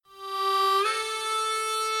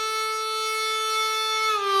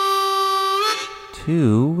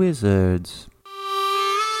Two wizards.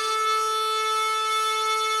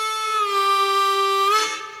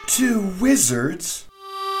 Two wizards?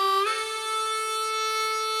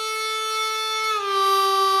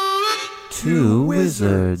 Two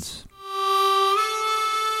wizards.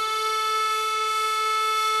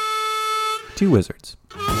 Two wizards.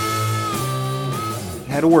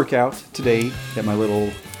 Had a workout today at my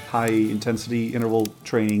little high intensity interval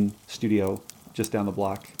training studio just down the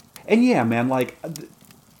block. And yeah, man, like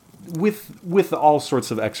with all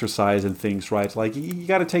sorts of exercise and things, right? Like you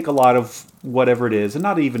got to take a lot of whatever it is, and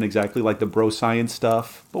not even exactly like the bro science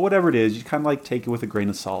stuff, but whatever it is, you kind of like take it with a grain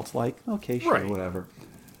of salt. Like, okay, sure, right. Whatever.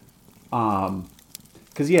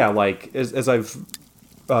 Because yeah, like as I've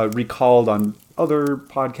recalled on other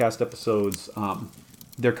podcast episodes,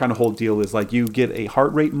 their kind of whole deal is like you get a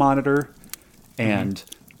heart rate monitor, and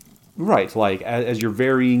right, like as you're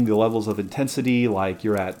varying the levels of intensity, like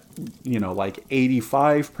you're at, like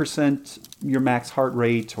 85% your max heart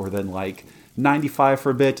rate, or then like 95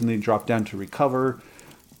 for a bit, and then you drop down to recover.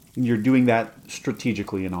 And you're doing that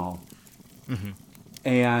strategically and all.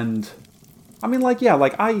 And I mean, like, yeah,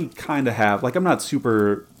 like I kind of have, like, I'm not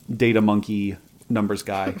super data monkey numbers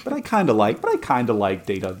guy, but I kind of like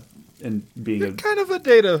data and being You're kind of a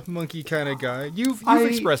data monkey kind of guy. You've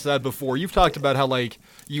expressed that before. You've talked about how, like,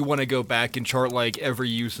 you want to go back and chart, like, every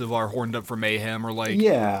use of our Horned Up for Mayhem, or, like,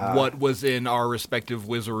 what was in our respective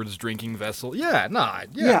wizards' drinking vessel. Yeah,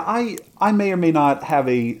 I may or may not have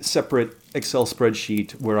a separate Excel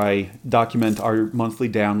spreadsheet where I document our monthly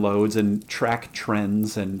downloads and track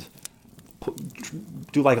trends and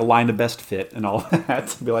do like a line of best fit and all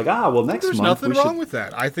that. Be like, well, next There's month nothing wrong with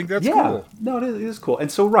that. I think that's cool. No, it is cool.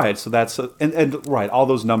 And so, right, so that's and right, all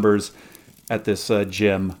those numbers at this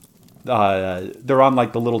gym, they're on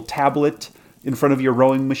like the little tablet in front of your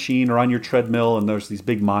rowing machine or on your treadmill, and there's these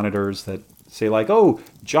big monitors that say like, oh,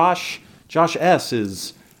 Josh S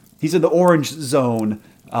he's in the orange zone,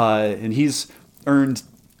 and he's earned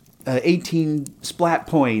 18 splat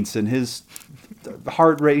points, and his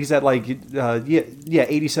heart rate, he's at like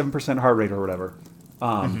 87% heart rate or whatever.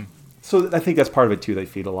 So I think that's part of it too. They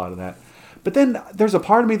feed a lot of that. But then there's a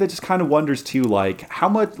part of me that just kind of wonders too, like how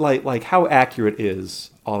much, like how accurate is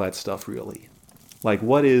all that stuff really? Like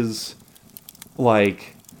what is,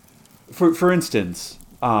 like, for instance,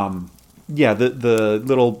 the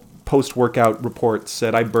little post-workout report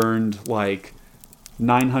said I burned like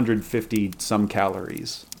 950 some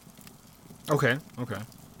calories. Okay.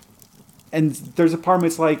 And there's a part of me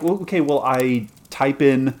that's like, well, okay, well, I type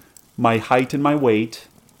in my height and my weight.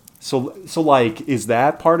 So like, is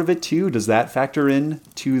that part of it too? Does that factor in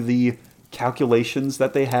to the calculations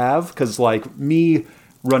that they have? Because like me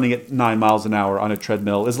running at 9 miles an hour on a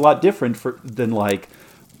treadmill is a lot different than like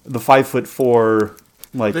the 5'4",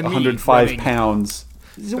 like 105 pounds.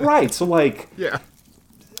 Right. So like, yeah.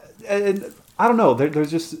 And I don't know. There's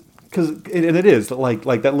just and it is like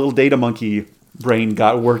that little data monkey brain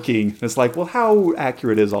got working. It's like, well, how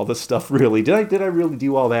accurate is all this stuff really? Did I really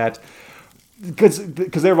do all that? Because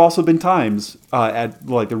there have also been times at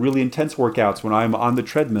like the really intense workouts when I'm on the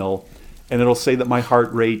treadmill, and it'll say that my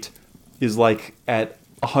heart rate is like at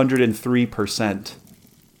 103%.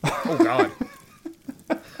 Oh God!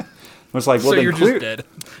 It's like, well, so then you're just dead.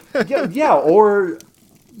 yeah, or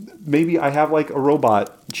maybe I have like a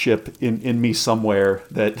robot chip in me somewhere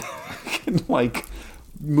that can like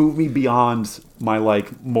move me beyond my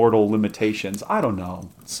like mortal limitations. I don't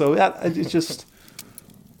know. So it's just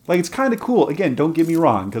like, it's kind of cool. Again, don't get me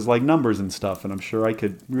wrong, because like numbers and stuff, and I'm sure I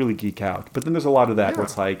could really geek out. But then there's a lot of that where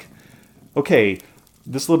it's like, okay,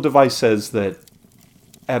 this little device says that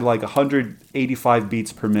at like 185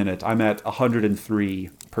 beats per minute, I'm at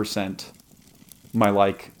 103% my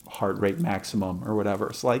like heart rate maximum or whatever.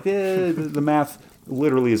 It's like, the math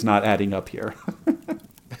literally is not adding up here.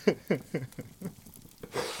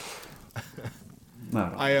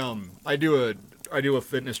 I do a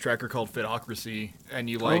fitness tracker called Fitocracy, and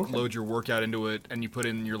you load your workout into it, and you put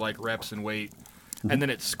in your like reps and weight, and then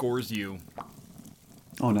it scores you.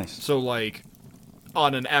 Oh, nice. So like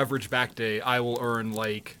on an average back day, I will earn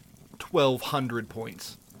like 1,200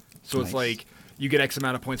 points. So it's like you get X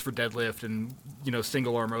amount of points for deadlift and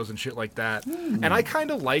single arm rows and shit like that. And I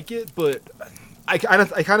kind of like it, but I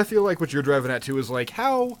kind of feel like what you're driving at too is like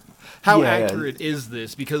how accurate is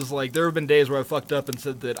this? Because like there have been days where I fucked up and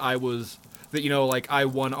said that I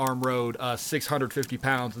one arm rode 650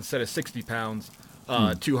 pounds instead of 60 pounds.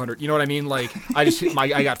 200, you know what I mean? Like,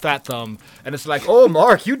 I got fat thumb, and it's like, oh,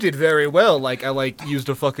 Mark, you did very well. Like, I used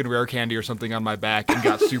a fucking rare candy or something on my back and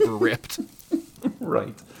got super ripped.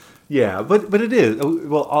 Right. Yeah, but it is.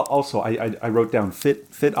 Well, also, I wrote down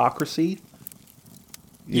Fitocracy.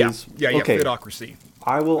 is yeah, okay. Fitocracy.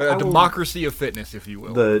 I will. A democracy of fitness, if you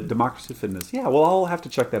will. The democracy of fitness. Yeah, well, I'll have to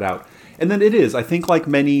check that out. And then it is. I think like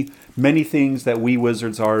many things that we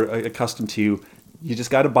wizards are accustomed to, you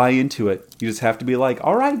just got to buy into it. You just have to be like,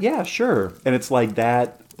 all right, yeah, sure. And it's like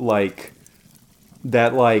that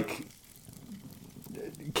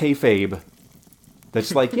kayfabe.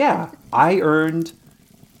 That's like, yeah, I earned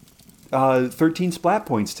 13 splat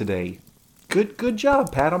points today. Good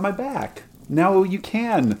job. Pat on my back. Now you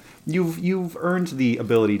can. You've earned the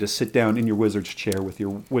ability to sit down in your wizard's chair with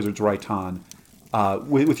your wizard's right on,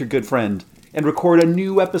 with your good friend, and record a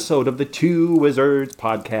new episode of the Two Wizards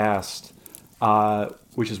podcast,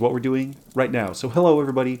 which is what we're doing right now. So hello,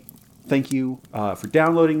 everybody. Thank you for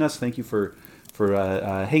downloading us. Thank you for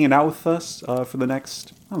hanging out with us for the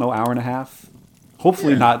next, I don't know, hour and a half.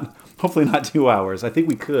 Hopefully not 2 hours. I think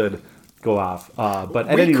we could go off. But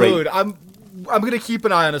at any rate, I'm gonna keep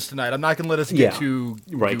an eye on us tonight. I'm not gonna let us get too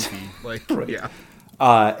goofy. Like, right. Yeah.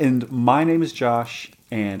 And my name is Josh,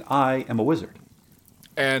 and I am a wizard.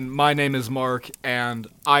 And my name is Mark, and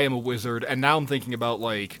I am a wizard. And now I'm thinking about,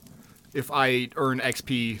 like, if I earn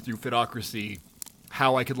XP through Fitocracy,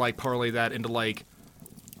 how I could, like, parlay that into, like,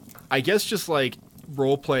 I guess just, like,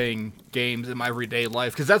 role-playing games in my everyday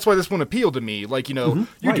life. Because that's why this one appealed to me. Like, you know,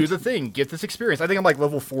 you do the thing, get this experience. I think I'm, like,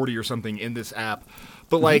 level 40 or something in this app.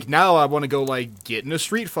 But, like, now I want to go, like, get in a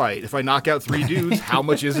street fight. If I knock out 3 dudes, how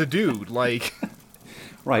much is a dude? Like...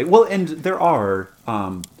 Right. Well, and there are...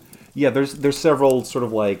 there's several sort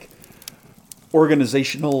of like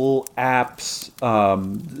organizational apps,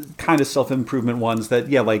 kind of self-improvement ones that,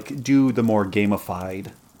 like do the more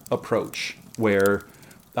gamified approach where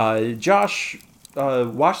Josh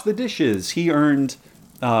washed the dishes. He earned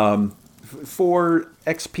 4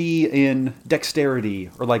 XP in dexterity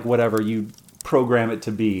or like whatever you program it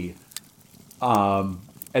to be. And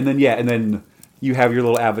then you have your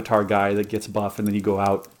little avatar guy that gets buff, and then you go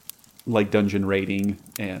out like dungeon raiding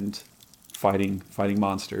and fighting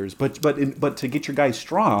monsters. But to get your guy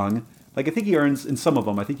strong, like I think he earns in some of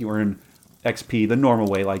them. I think you earn XP the normal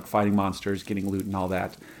way, like fighting monsters, getting loot, and all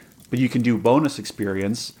that. But you can do bonus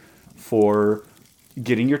experience for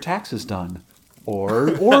getting your taxes done, or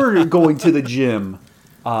going to the gym,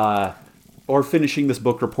 or finishing this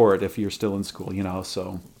book report if you're still in school. You know,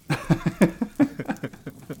 so.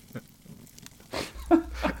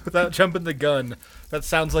 Without jumping the gun, that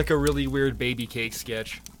sounds like a really weird baby cake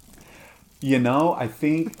sketch. You know, I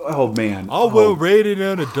think... Oh, man. We're raiding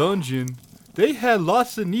on a dungeon. They had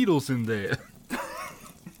lots of needles in there.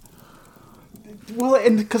 Well,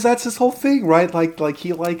 and because that's his whole thing, right? Like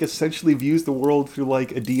he essentially views the world through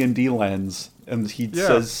like a D&D lens, and he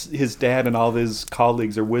says his dad and all of his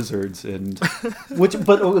colleagues are wizards, and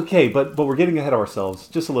but we're getting ahead of ourselves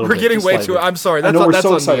just a little bit. We're getting way too. I'm sorry. That's on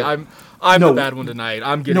me. I'm the bad one tonight.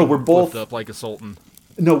 I'm getting we're both up like a sultan.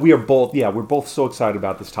 No, we are both. Yeah, we're both so excited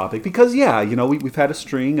about this topic because we've had a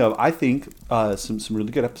string of, I think, some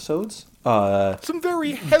really good episodes. Some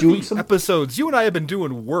very heavy episodes. You and I have been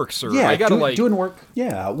doing work, sir. Yeah, I gotta doing work.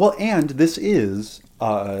 Yeah. Well, and this is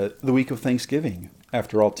the week of Thanksgiving,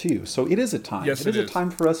 after all, too. So it is a time. Yes, it is a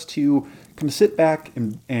time for us to kind of sit back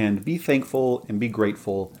and be thankful and be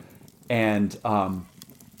grateful. And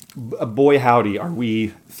boy, howdy, are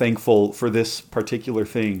we thankful for this particular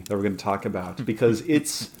thing that we're going to talk about, because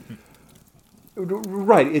it's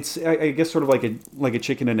right. It's, I guess, sort of like a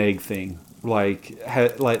chicken and egg thing. Like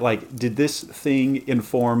did this thing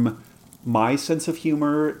inform my sense of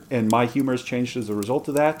humor, and my humor has changed as a result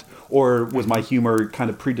of that, or was my humor kind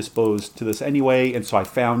of predisposed to this anyway, and so I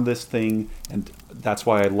found this thing, and that's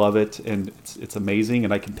why I love it, and it's amazing,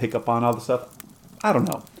 and I can pick up on all the stuff. I don't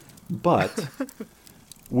know, but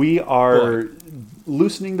we are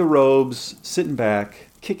loosening the robes, sitting back,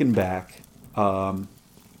 kicking back, and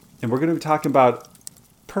we're going to be talking about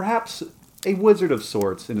perhaps a wizard of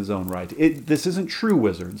sorts in his own right. This isn't true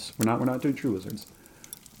wizards. We're not doing true wizards,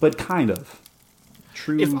 but kind of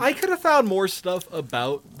true. If I could have found more stuff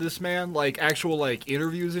about this man, like actual like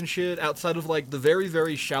interviews and shit, outside of like the very,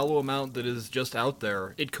 very shallow amount that is just out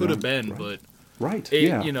there, it could have been. Right. But right,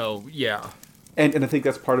 yeah. And I think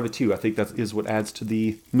that's part of it too. I think that is what adds to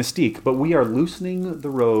the mystique. But we are loosening the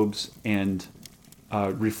robes and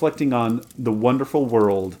reflecting on the wonderful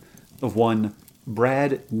world of one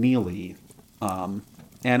Brad Neely,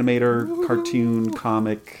 animator, cartoon,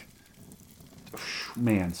 comic.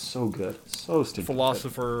 Man, so good, so stinking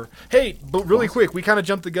philosopher. Good. Hey, but really quick, we kind of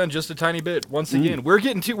jumped the gun just a tiny bit. Once again, we're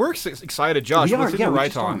excited, Josh. We are, What's in your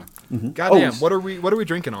right on? Mm-hmm. Goddamn, what are we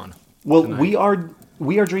drinking on? Well, tonight? we are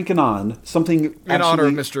we are drinking on something In honor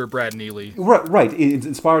of absolutely- Mr. Brad Neely. Right.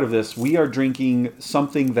 Inspired of this, we are drinking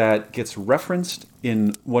something that gets referenced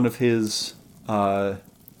in one of his, I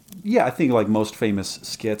think like most famous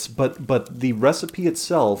skits. But the recipe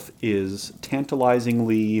itself is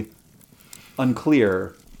tantalizingly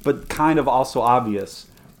unclear, but kind of also obvious.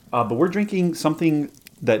 But we're drinking something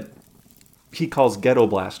that he calls ghetto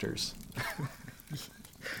blasters.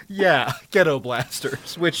 Yeah, Ghetto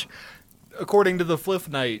Blasters, which, according to the Fliff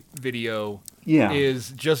Night video, Yeah. is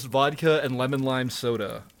just vodka and lemon lime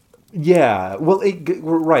soda. Yeah, well,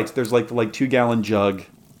 right. There's like 2-gallon jug,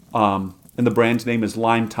 and the brand name is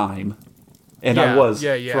Lime Time. And I Yeah, was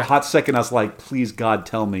yeah. for a hot second, I was like, please God,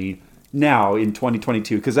 tell me now in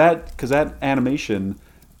 2022, because that animation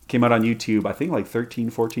came out on YouTube, I think like 13,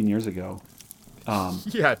 14 years ago.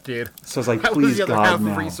 Yeah, it did. So I was like, That was please the other God, half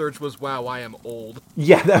now. of research was, wow, I am old.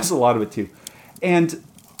 Yeah, that's a lot of it too. And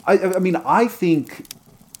I mean, I think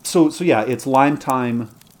so. So yeah, it's Lime Time,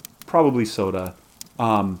 probably soda.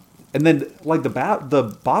 And then like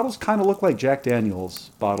the bottles kind of look like Jack Daniel's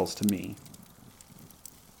bottles to me.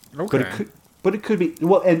 Okay. But it could be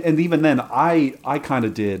well. And even then, I kind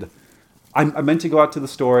of did. I meant to go out to the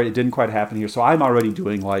store. It didn't quite happen here, so I'm already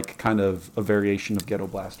doing like kind of a variation of Ghetto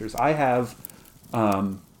Blasters. I have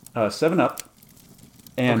 7-Up,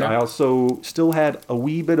 and Okay. I also still had a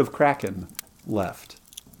wee bit of Kraken left.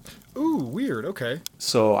 Ooh, weird. Okay.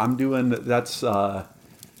 So I'm doing that's.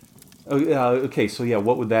 Okay, so yeah,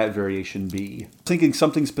 what would that variation be? Thinking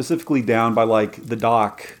something specifically down by like the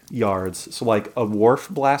dock yards. So like a wharf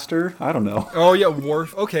blaster. I don't know. Oh yeah,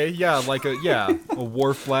 wharf. Okay, yeah, like a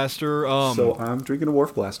wharf blaster. So I'm drinking a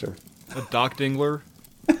wharf blaster. A dock dingler.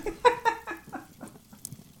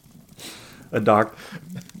 A dock.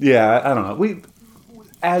 Yeah, I don't know. We,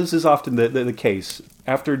 as is often the case,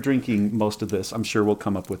 after drinking most of this, I'm sure we'll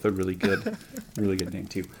come up with a really good name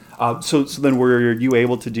too. So then were you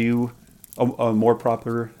able to do a more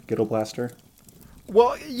proper Ghetto Blaster?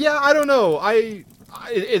 Well, yeah, I don't know.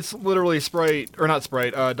 It's literally Sprite, or not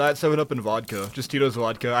Sprite, Diet 7-Up and vodka. Just Tito's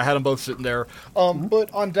vodka. I had them both sitting there.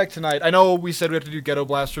 But on deck tonight, I know we said we have to do Ghetto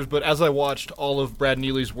Blasters, but as I watched all of Brad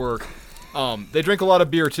Neely's work, they drink a lot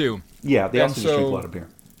of beer too. Yeah, they And also just drink a so- lot of beer.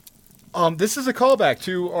 This is a callback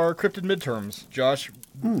to our cryptid midterms, Josh.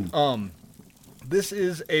 This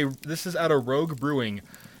is out of Rogue Brewing,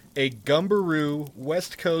 a Gumbaroo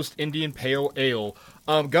West Coast Indian Pale Ale.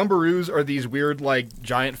 Gumbaroos are these weird, like,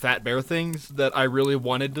 giant fat bear things that I really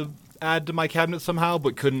wanted to add to my cabinet somehow,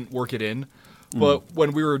 but couldn't work it in. But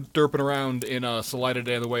when we were derping around in Salida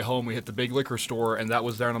Day on the way home, we hit the big liquor store, and that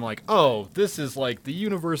was there, and I'm like, oh, this is like the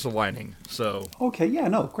universe aligning. So Okay, yeah,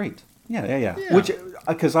 no, great. Yeah. Yeah. Which,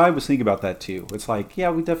 because I was thinking about that too. It's like, yeah,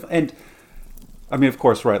 we definitely, and I mean, of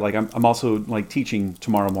course, right. Like, I'm also like teaching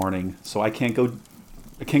tomorrow morning, so I can't go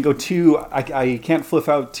too. I can't flip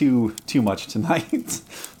out too much tonight.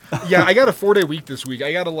 yeah, I got a 4-day week this week.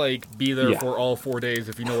 I gotta like be there Yeah. for all 4 days,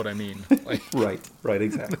 if you know what I mean. Like, Right,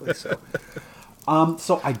 exactly. So,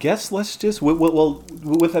 so I guess let's just. Well,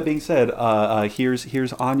 with that being said,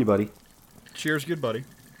 here's on you, buddy. cheers, good buddy.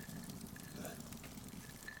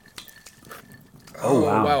 Oh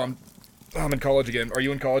wow. I'm in college again. Are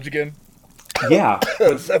you in college again? Yeah,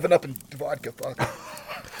 7-Up and vodka. Fuck.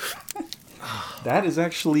 that is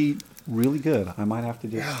actually really good. I might have to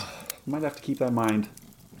keep that in mind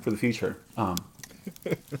for the future.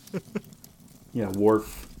 Yeah,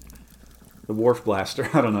 the wharf blaster.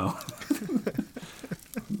 I don't know.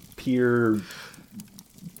 Pier.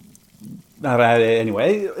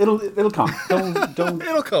 Anyway, it'll come. Don't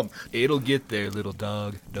It'll come. It'll get there, little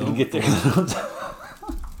dog. Don't get there.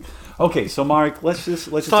 Okay, so Mark, let's just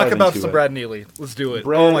talk dive about into some it. Brad Neely. Let's do it.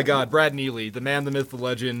 Brad- Oh my God, Brad Neely, the man, the myth, the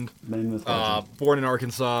legend. Man with legend. Born in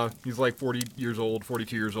Arkansas. He's like 40 years old,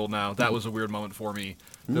 42 years old now. That was a weird moment for me.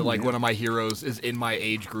 That like one of my heroes is in my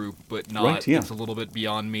age group, but not. Right, yeah. It's a little bit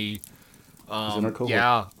beyond me. He's in our cohort.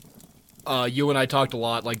 Yeah. You and I talked a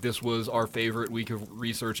lot. Like this was our favorite week of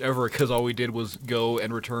research ever because all we did was go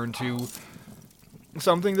and return to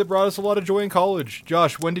something that brought us a lot of joy in college.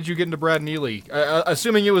 Josh, when did you get into Brad Neely?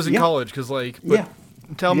 Assuming it was in Yeah. college, because like, but Yeah.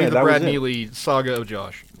 tell me Yeah, the that was Brad it. Neely saga of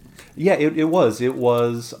Josh. Yeah, it was. It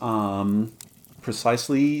was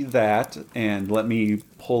precisely that. And let me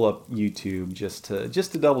pull up YouTube just to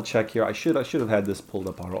double check here. I should have had this pulled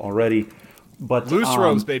up already. But Loose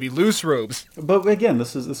robes, baby, loose robes. But again,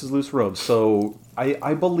 this is loose robes. So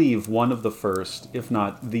I believe one of the first, if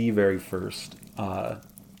not the very first,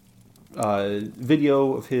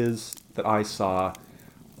 video of his that I saw.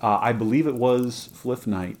 I believe it was Fliff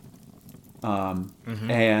Night.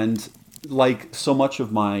 And like so much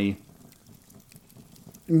of my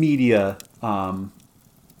media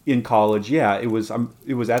in college, yeah, it was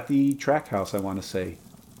at the track house, I want to say.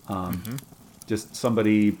 Just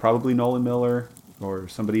somebody, probably Nolan Miller or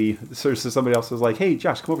somebody else was like, "Hey,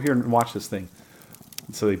 Josh, come over here and watch this thing."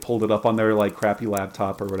 And so they pulled it up on their like crappy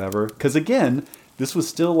laptop or whatever. Because again, this was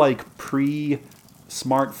still like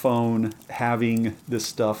pre-smartphone having this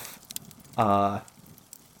stuff. Like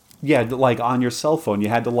on your cell phone, you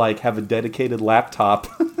had to like have a dedicated laptop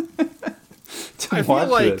to watch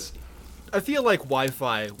this. I feel like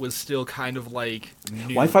Wi-Fi was still kind of like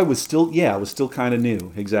new. Wi-Fi was still kind of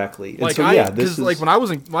new, exactly. And Like so because like when I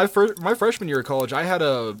was in my freshman year of college, I had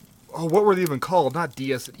what were they even called? Not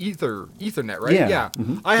Ethernet, right? Yeah.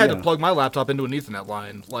 I had to plug my laptop into an Ethernet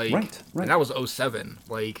line, like, Right. and that was 07.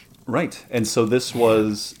 Like, right. And so this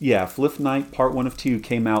was Flip Night Part 1 of 2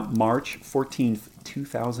 came out March 14th,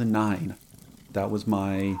 2009. That was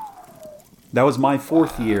my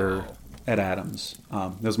fourth year at Adams.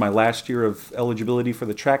 That was my last year of eligibility for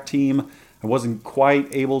the track team. I wasn't quite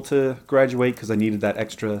able to graduate because I needed that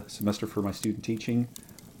extra semester for my student teaching.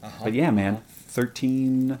 But yeah, man,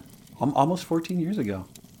 13, almost 14 years ago.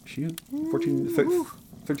 Shoot, 13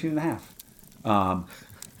 and a half.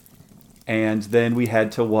 And then we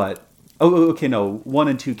had to what? Oh, okay, no. 1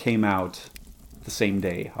 and 2 came out the same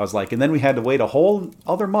day. I was like, and then we had to wait a whole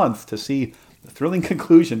other month to see the thrilling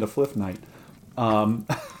conclusion to Flip Night.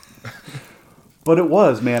 But it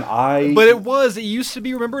was, man. It used to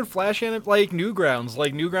be, remember in Flash and like Newgrounds would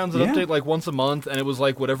update like once a month, and it was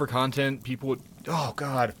like whatever content people would. Oh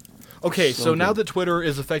God. Okay, so now that Twitter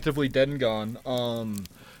is effectively dead and gone,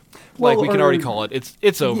 we can already call it.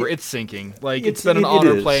 It's over. It's sinking. Like it's been an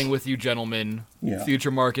honor playing with you, gentlemen. Yeah. Future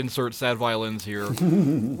Mark, insert sad violins here.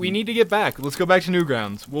 We need to get back. Let's go back to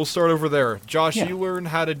Newgrounds. We'll start over there. Josh, you learn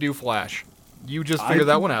how to do Flash. You just figure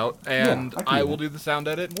that one out, and I will do the sound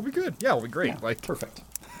edit, and we'll be good. Yeah, we'll be great. Yeah, like perfect.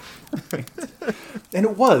 And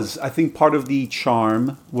it was. I think part of the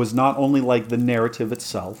charm was not only like the narrative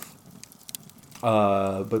itself,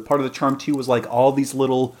 but part of the charm too was like all these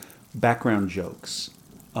little background jokes.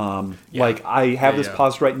 Like I have this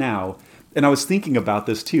paused right now, and I was thinking about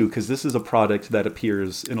this too because this is a product that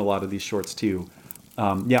appears in a lot of these shorts too.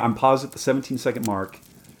 I'm paused at the 17-second mark.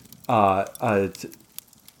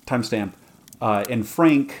 Timestamp. And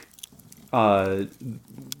Frank,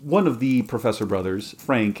 one of the Professor brothers,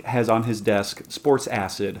 Frank, has on his desk Sports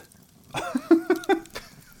Acid.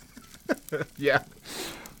 Yeah.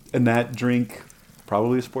 And that drink,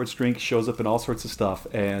 probably a sports drink, shows up in all sorts of stuff.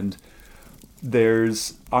 And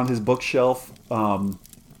there's, on his bookshelf,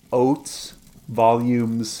 Oates,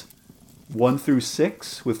 volumes 1 through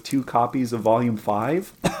 6, with 2 copies of volume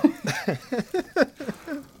 5.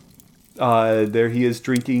 There he is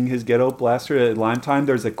drinking his Ghetto Blaster at Lime Time.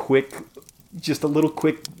 There's a little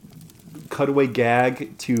quick cutaway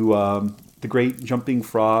gag to the Great Jumping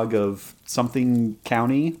Frog of something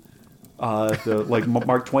county, like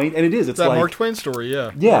Mark Twain, and it's that like Mark Twain story,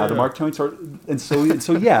 yeah. Yeah, the Mark Twain story, and so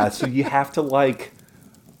you have to like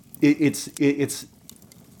it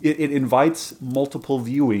invites multiple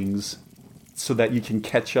viewings so that you can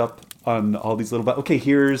catch up on all these little. Okay,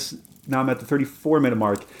 now I'm at the 34-minute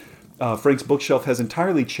mark. Frank's bookshelf has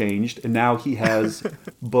entirely changed, and now he has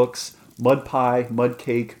books: Mud Pie, Mud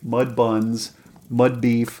Cake, Mud Buns, Mud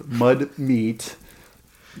Beef, Mud Meat,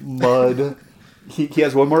 Mud. He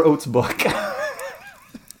has one more Oates book.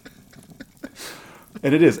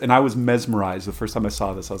 And it is. And I was mesmerized the first time I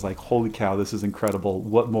saw this. I was like, holy cow, this is incredible.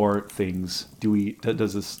 What more things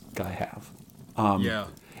does this guy have?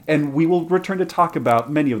 And we will return to talk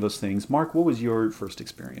about many of those things. Mark, what was your first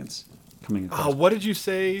experience coming across? What did you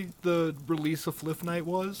say the release of Flip Night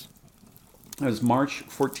was? It was March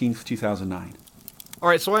 14th, 2009. All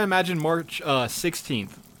right, so I imagine March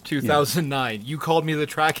 16th, 2009. You called me to the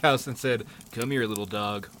track house and said, "Come here, little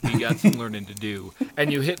dog. We got some learning to do."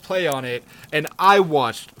 And you hit play on it, and I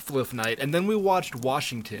watched Flip Night, and then we watched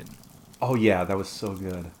Washington. Oh, yeah, that was so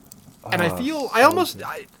good. And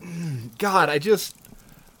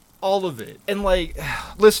all of it. And, like,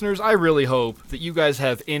 listeners, I really hope that you guys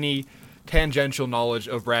have any tangential knowledge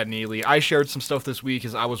of Brad Neely. I shared some stuff this week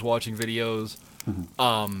as I was watching videos.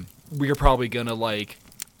 We're probably gonna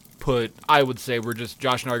I would say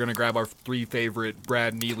Josh and I are gonna grab our 3 favorite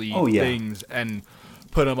Brad Neely things and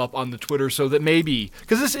put them up on the Twitter so that maybe,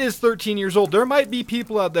 because this is 13 years old, there might be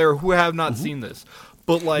people out there who have not seen this.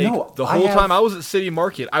 But the whole time I was at City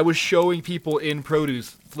Market, I was showing people in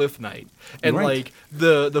produce Flip Night. And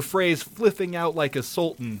the phrase "flipping out like a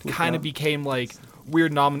sultan" kind of became like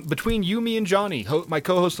weird between you, me, and Johnny, my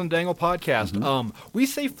co-host on Dangle Podcast. We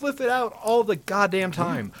say "flip it out" all the goddamn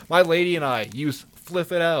time. My lady and I use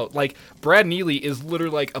flip it out. Like, Brad Neely is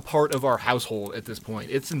literally like a part of our household at this point.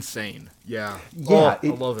 It's insane. Yeah. Yeah, I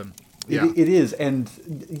love him. Yeah. It is, and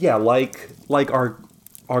yeah, like our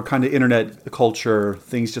kind of internet culture,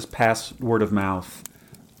 things just pass word of mouth,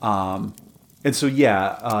 and so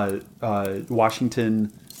yeah,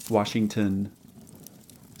 Washington,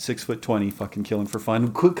 6'20", fucking killing for fun,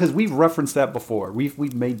 because we've referenced that before.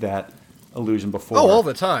 We've made that allusion before. Oh, all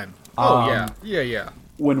the time. Oh yeah.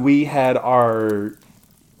 When we had our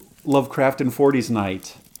Lovecraft and 40s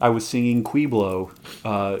night, I was singing Pueblo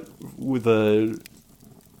with a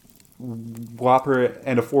Whopper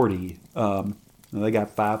and a 40. They got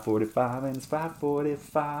 545 and it's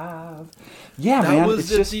 545. Yeah, man. That was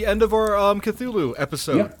it's at just the end of our Cthulhu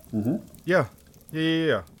episode. yeah. Mm-hmm.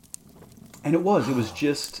 Yeah. And it was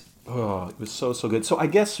just it was so good. So I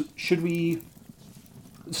guess should we?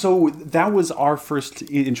 So that was our first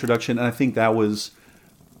introduction, and I think that was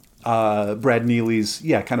Brad Neely's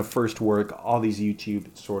kind of first work. All these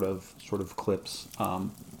YouTube sort of clips.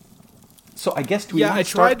 So I guess I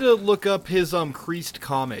tried to look up his Creased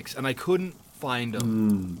comics, and I couldn't find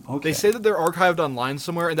them. Okay. They say that they're archived online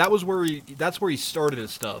somewhere, and that's where he started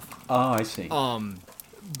his stuff. Oh, I see.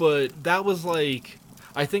 But that was like,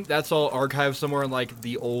 I think that's all archived somewhere in like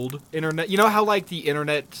the old internet. You know how like the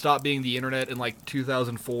internet stopped being the internet in like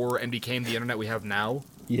 2004 and became the internet we have now?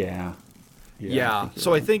 Yeah. Yeah. I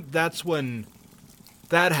So I think that's when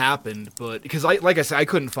that happened. But because like I said, I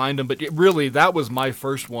couldn't find them. But really, that was my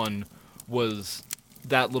first one. Was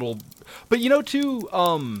that little? But too.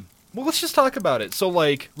 Well, let's just talk about it. So,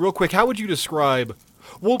 like, real quick, how would you describe?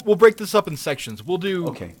 We'll break this up in sections. We'll do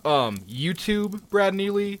YouTube Brad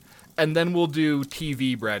Neely, and then we'll do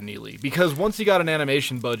TV Brad Neely, because once he got an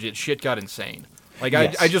animation budget, shit got insane. Like,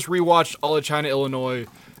 yes. I just rewatched all of China, Illinois,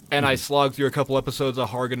 and I slogged through a couple episodes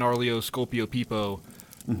of Harganarlio, Sculpio, Pipo,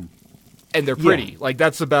 and they're pretty. Like,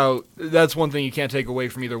 that's one thing you can't take away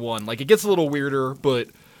from either one. Like, it gets a little weirder, but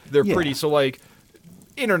they're pretty. So, like,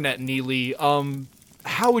 Internet Neely,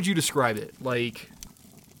 how would you describe it? Like,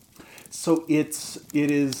 so it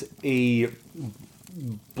is a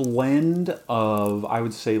blend of, I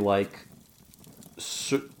would say, like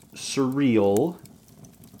surreal,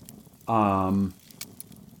 a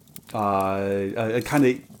kind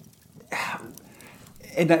of,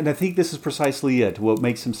 and I think this is precisely it. What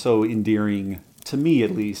makes him so endearing to me, at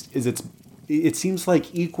least, is it seems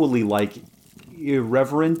like equally like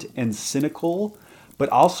irreverent and cynical, but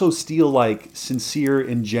also still like sincere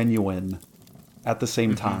and genuine at the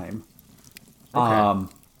same time. Okay.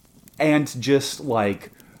 And just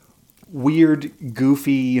like weird,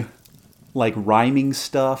 goofy, like rhyming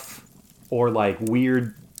stuff, or like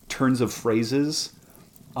weird turns of phrases.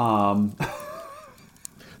 The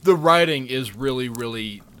writing is really,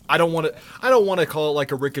 really. I don't want to call it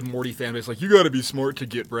like a Rick and Morty fan base. Like, you got to be smart to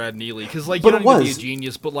get Brad Neely, because like you don't need to be a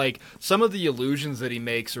genius, but like some of the illusions that he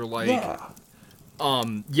makes are like.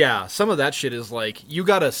 Some of that shit is like, you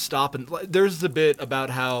gotta stop and there's the bit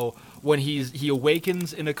about how when he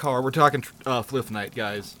awakens in a car, we're talking Flip Night,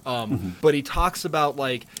 guys, but he talks about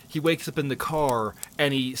like he wakes up in the car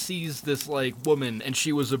and he sees this like woman, and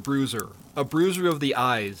she was a bruiser of the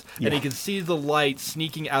eyes, and he can see the light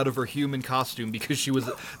sneaking out of her human costume because she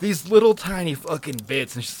was these little tiny fucking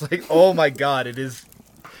bits, and she's like, oh my god, it's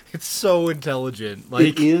so intelligent. Like,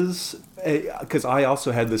 it is, because I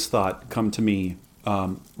also had this thought come to me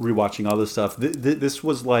rewatching all this stuff. This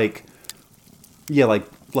was like,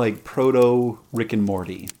 like proto Rick and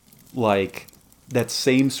Morty, like that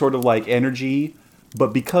same sort of like energy,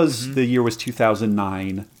 but because the year was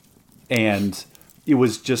 2009 and it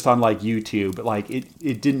was just on like YouTube, like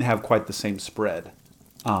it didn't have quite the same spread,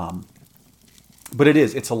 but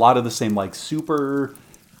it's a lot of the same, like super,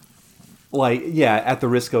 like, at the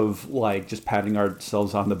risk of like just patting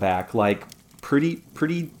ourselves on the back, like pretty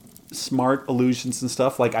smart illusions and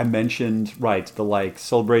stuff. Like I mentioned, the like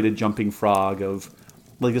celebrated jumping frog of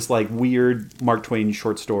like this like weird Mark Twain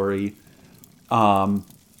short story. In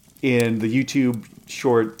the YouTube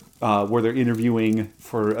short where they're interviewing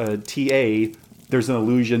for a TA, there's an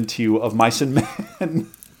allusion to Of Mice and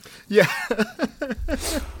Men. yeah.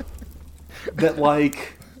 That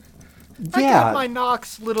like, I got my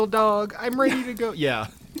Knox, little dog. I'm ready to go. Yeah.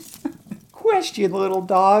 Question, little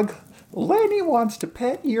dog. Lenny wants to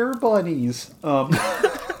pet your bunnies. But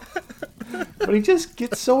he just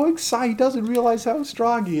gets so excited, he doesn't realize how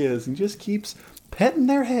strong he is, and just keeps petting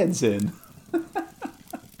their heads in.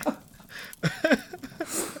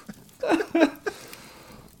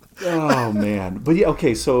 Oh man. But yeah,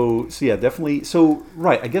 okay, so yeah, definitely. So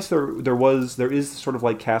I guess there is sort of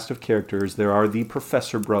like cast of characters. There are the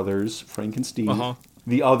Professor brothers, Frank and Steve,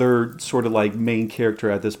 the other sort of like main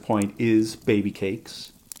character at this point is Baby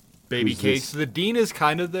Cakes. Baby Who's Cakes. this? The dean is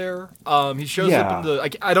kind of there. He shows Yeah. up in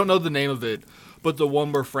the. I don't know the name of it, but the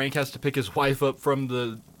one where Frank has to pick his wife up from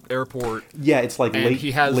the airport, Yeah, it's like and late.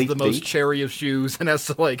 he has late the most date. cherry of shoes and has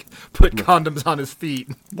to like put condoms on his feet.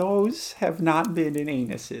 Those have not been in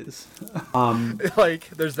anuses. Like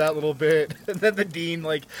there's that little bit, and then the dean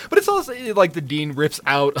like, but it's also like the dean rips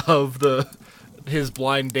out of his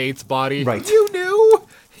blind date's body. Right. You knew,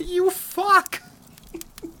 you fuck.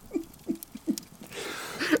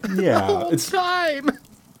 Yeah, Whole it's time.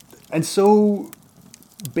 and so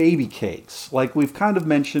Baby Cakes, like we've kind of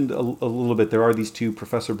mentioned a little bit. There are these two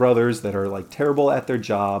professor brothers that are like terrible at their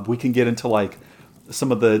job. We can get into like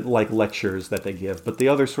some of the like lectures that they give, but the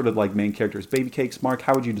other sort of like main characters, Baby Cakes. Mark,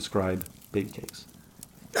 how would you describe Baby Cakes?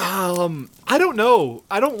 I don't know.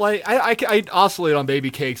 I don't like. I oscillate on Baby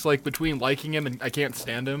Cakes, like between liking him and I can't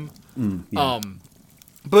stand him. Yeah.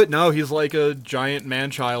 But no, he's like a giant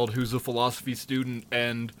man-child who's a philosophy student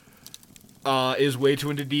and is way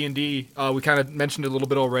too into D&D. We kind of mentioned it a little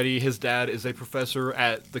bit already. His dad is a professor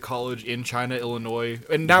at the college in China, Illinois.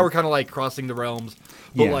 And now we're kind of like crossing the realms.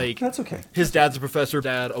 But Yeah, like, that's okay. His dad's a professor,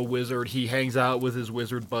 dad a wizard. He hangs out with his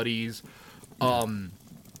wizard buddies. A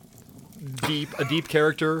deep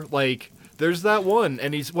character. Like, there's that one,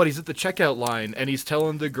 and he's at the checkout line, and he's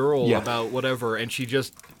telling the girl Yeah. about whatever, and she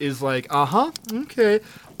just is like, okay,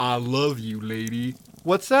 I love you, lady.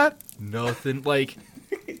 What's that? Nothing. Like,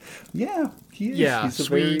 Yeah, he is. yeah, He's a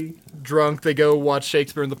sweet, very... drunk. They go watch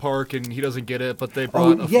Shakespeare in the park, and he doesn't get it, but they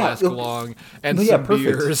brought a yeah, flask along and no, yeah, some perfect.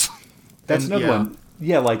 beers. That's And, another yeah. one.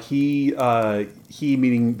 Yeah, like he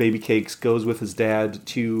meaning Baby Cakes goes with his dad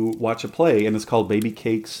to watch a play, and it's called Baby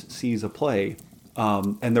Cakes Sees a Play,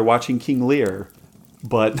 and they're watching King Lear,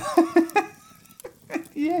 but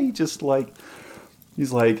yeah, he's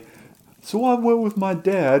like, so I went with my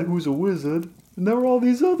dad, who's a wizard, and there were all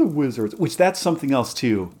these other wizards, which that's something else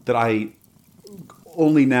too that I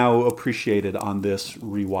only now appreciated on this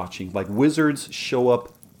rewatching. Like wizards show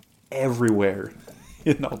up everywhere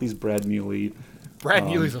in all these Brad Neely. Brad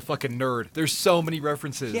Neely's a fucking nerd. There's so many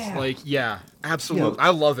references. Yeah. Like, yeah, absolutely. Yeah. I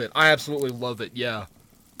love it. I absolutely love it. Yeah.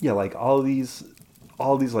 Yeah, like all these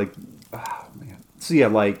like, man. So yeah,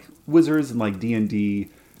 like wizards and like D&D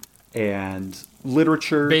and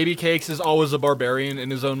literature. Baby Cakes is always a barbarian in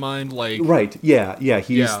his own mind. Like, Right. Yeah.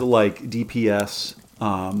 He's Yeah. the like DPS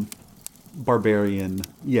barbarian.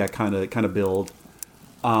 Yeah, kind of build.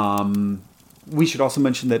 We should also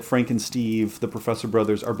mention that Frank and Steve, the Professor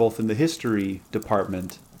brothers, are both in the history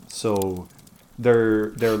department. So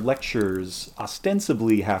their lectures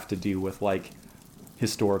ostensibly have to do with like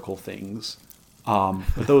historical things.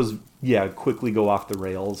 But those, yeah, quickly go off the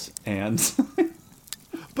rails. And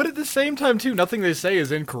but at the same time, too, nothing they say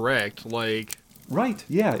is incorrect. Like, right,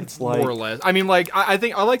 yeah, it's like more or less. I mean, like, I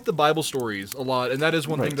think I like the Bible stories a lot, and that is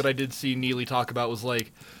one Right. thing that I did see Neely talk about was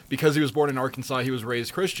like, because he was born in Arkansas, he was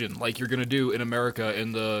raised Christian, like you're gonna do in America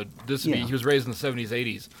in the Yeah. he was raised in the 70s,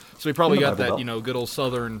 80s, so he probably In the got Bible that Belt. good old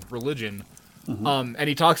Southern religion. Mm-hmm. And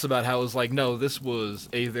he talks about how it was like, no, this was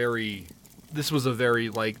a very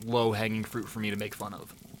like low hanging fruit for me to make fun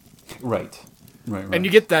of. right. And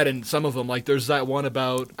you get that in some of them. Like, there's that one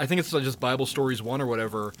about, I think it's just Bible Stories 1 or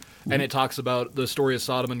whatever, and it talks about the story of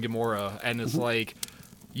Sodom and Gomorrah, and it's like,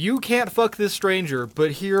 you can't fuck this stranger,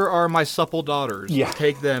 but here are my supple daughters. Yeah.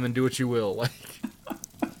 Take them and do what you will. Like,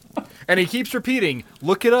 and he keeps repeating,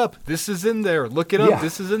 look it up, this is in there, look it up, Yeah.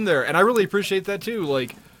 this is in there. And I really appreciate that, too.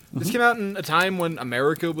 Like, this came out in a time when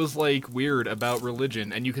America was, like, weird about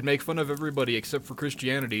religion, and you could make fun of everybody except for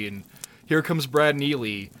Christianity, and here comes Brad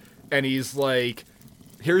Neely, and he's like,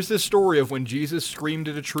 here's this story of when Jesus screamed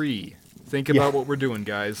at a tree. Think about what we're doing,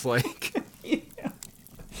 guys. Like,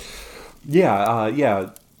 Yeah,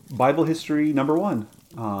 Bible history #1.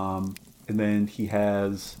 And then he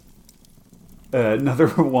has another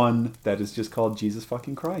one that is just called Jesus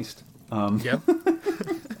fucking Christ. yep.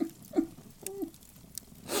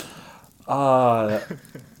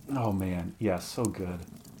 Oh man, yeah, so good.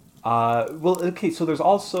 Well, okay, so there's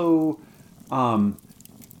also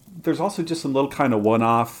just some little kind of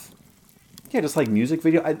one-off, yeah, just like music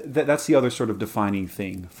video. That's the other sort of defining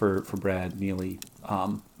thing for Brad Neely.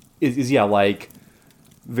 Is yeah, like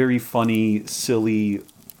very funny, silly,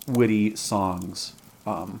 witty songs.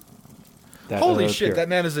 Holy shit, that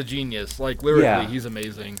man is a genius. Like, lyrically, Yeah. he's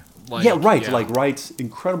amazing. Like, yeah, right. yeah. Like writes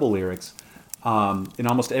incredible lyrics. In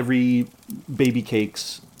almost every Baby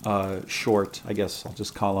Cakes short, I guess I'll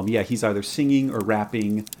just call him. Yeah, he's either singing or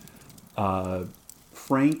rapping.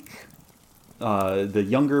 Frank, the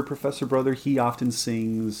younger professor brother, he often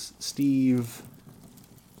sings. Steve,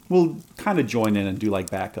 will kind of join in and do like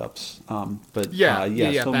backups. But Yeah,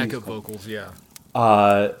 so many backup cool. vocals, yeah.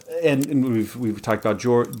 And we've talked about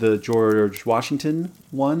the George Washington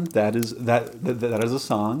one. That is a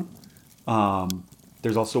song.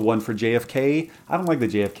 There's also one for JFK. I don't like the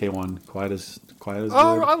JFK one quite as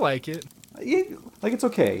Oh, good. I like it. Yeah, like it's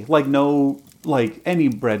okay. Like no, like any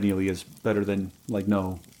Brad Neely is better than like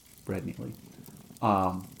no Brad Neely.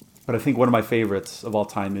 But I think one of my favorites of all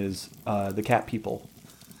time is the Cat People.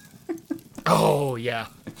 Oh, yeah.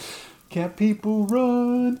 Cat people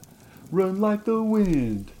run, run like the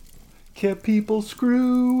wind. Cat people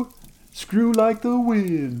screw, screw like the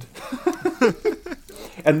wind.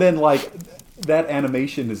 And then like that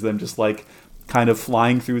animation is them just like kind of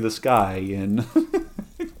flying through the sky in,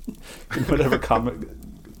 in whatever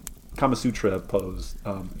Kama Sutra pose.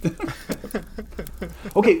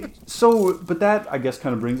 Okay, so but that I guess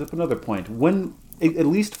kind of brings up another point. When at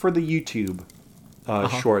least for the YouTube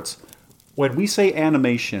shorts, when we say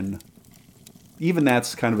animation, even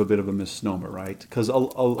that's kind of a bit of a misnomer, right? Because a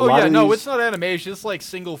lot of these... it's not animation. It's like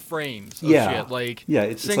single frames of Yeah. shit. Like, Yeah,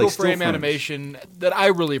 it's single like still frame frames. animation that I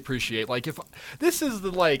really appreciate. Like, if this is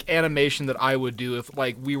the like animation that I would do if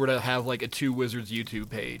like we were to have like a Two Wizards YouTube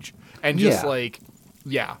page and just Yeah. like.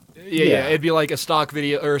 Yeah. Yeah. It'd be like a stock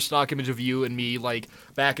video or a stock image of you and me, like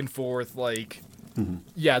back and forth, like.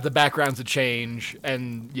 Yeah, the backgrounds would change,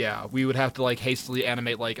 and yeah, we would have to like hastily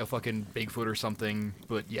animate like a fucking Bigfoot or something.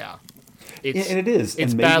 But yeah, it's and it is.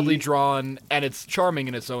 It's And maybe- badly drawn, and it's charming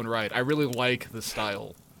in its own right. I really like the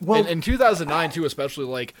style. Well- And in 2009 too, especially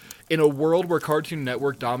like in a world where Cartoon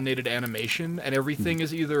Network dominated animation, and everything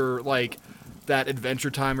is either like that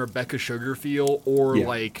Adventure Time or Becca Sugar feel, or Yeah.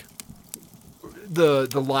 like the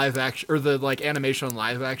live action or the like animation on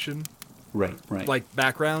live action Right. like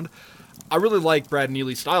background. I really like Brad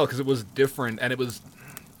Neely's style because it was different and it was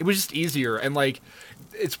just easier, and like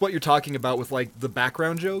it's what you're talking about with like the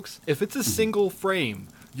background jokes. If it's a single frame,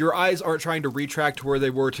 your eyes aren't trying to retract to where they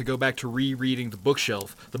were to go back to rereading the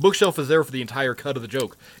bookshelf. The bookshelf is there for the entire cut of the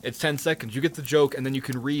joke. It's 10 seconds. You get the joke and then you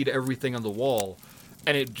can read everything on the wall,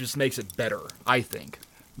 and it just makes it better, I think.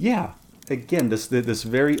 Yeah. Again, this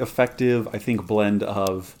very effective, I think, blend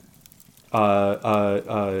of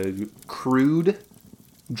crude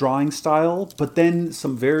drawing style, but then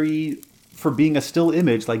some very, for being a still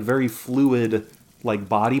image, like very fluid, like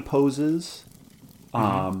body poses.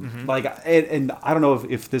 Like, and I don't know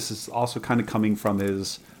if this is also kind of coming from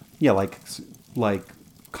his, like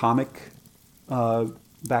comic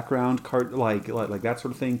background, like that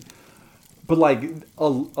sort of thing. But like a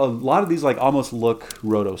lot of these like almost look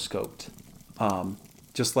rotoscoped,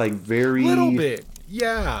 just like very Little bit,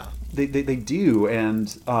 yeah. They do, and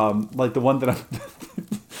like the one that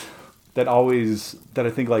that I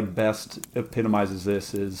think like best epitomizes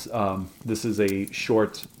this is a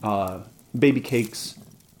short Baby Cakes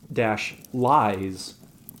 - Lies,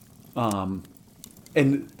 and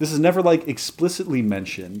this is never like explicitly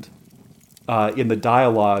mentioned in the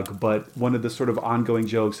dialogue, but one of the sort of ongoing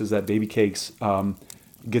jokes is that Baby Cakes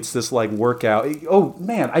gets this like workout. Oh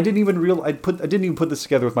man, I didn't even put this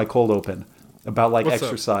together with my cold open about like What's up?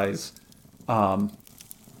 exercise, and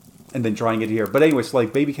then trying it here. But anyway, so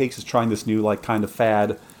like Baby Cakes is trying this new like kind of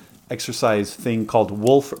fad exercise thing called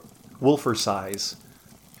Wolfercise.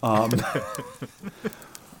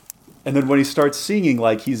 And then when he starts singing,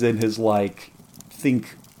 like he's in his like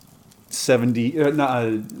think 70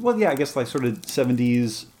 I guess like sort of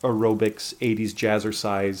 70s aerobics, 80s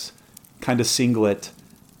jazzercise kind of singlet,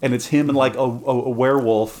 and it's him and like a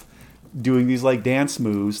werewolf doing these like dance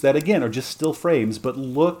moves that again are just still frames but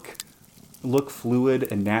look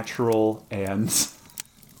fluid and natural and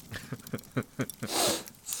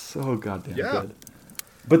so goddamn good.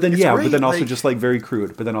 But then It's but great, then also like- just like very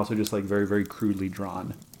crude, but then also just like very very crudely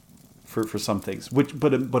drawn for some things,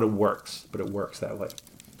 but it works that way.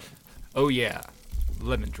 Oh yeah,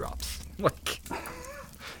 lemon drops. Like,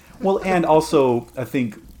 Well, and also I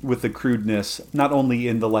think with the crudeness, not only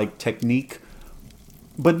in the like technique,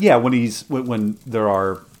 but yeah, when there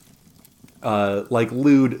are like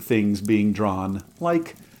lewd things being drawn,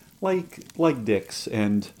 like dicks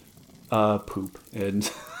and poop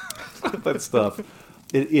and that stuff,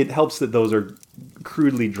 it helps that those are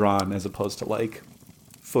crudely drawn as opposed to like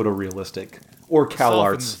photorealistic or Cal softens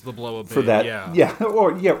Arts the blow a bit, for that. yeah.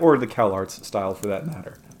 Or the Cal Arts style for that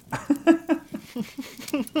matter.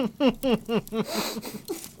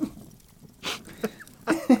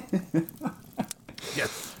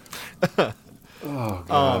 Yes. Oh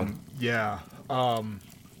god. Yeah.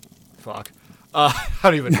 Fuck. I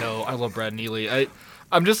don't even know. I love Brad Neely.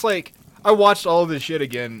 I'm just like, I watched all of this shit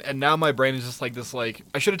again, and now my brain is just like this. Like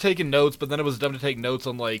I should have taken notes, but then it was dumb to take notes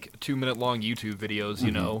on like 2-minute long YouTube videos.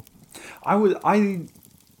 You know. I was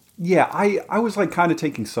like kind of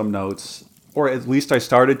taking some notes, or at least I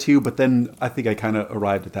started to, but then I think I kind of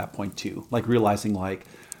arrived at that point too, like realizing like,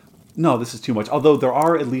 no, this is too much. Although there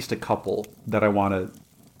are at least a couple that I want to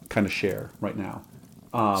kind of share right now.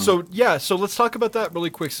 So let's talk about that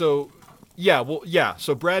really quick. So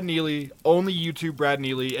Brad Neely, only YouTube Brad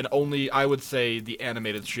Neely, and only I would say the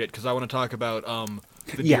animated shit because I want to talk about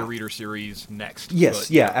the Dear Reader series next.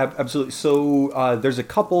 Yes, absolutely. So there's a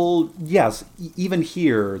couple. Yes, even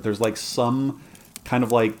here there's like some kind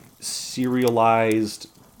of like serialized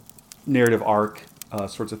narrative arc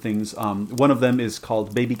sorts of things. One of them is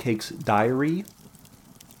called Baby Cake's Diary.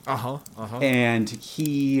 And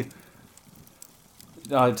he.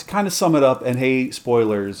 To kind of sum it up, and hey,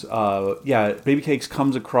 spoilers. Baby Cakes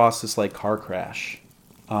comes across this like car crash,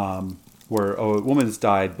 where a woman has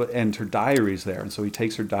died, and her diary's there, and so he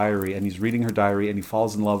takes her diary and he's reading her diary and he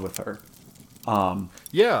falls in love with her.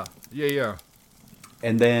 Yeah.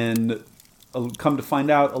 And then, come to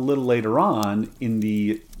find out a little later on in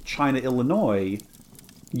the China, Illinois,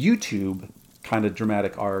 YouTube kind of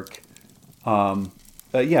dramatic arc.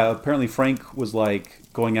 Apparently Frank was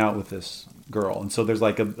like going out with this girl, and so there's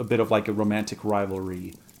like a bit of like a romantic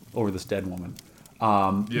rivalry over this dead woman.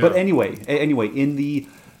 But anyway, in the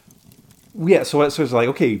so it's like,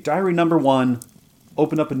 okay, diary number 1,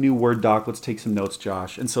 open up a new Word doc, let's take some notes,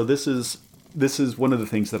 Josh. And so this is one of the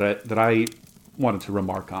things that I wanted to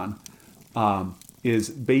remark on. Is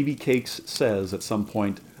Baby Cakes says at some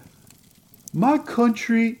point, "My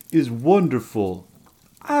country is wonderful.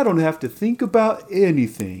 I don't have to think about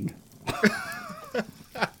anything."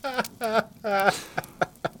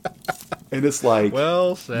 And it's like,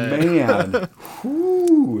 well said, man.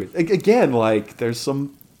 Whew. Again, like there's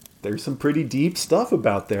some pretty deep stuff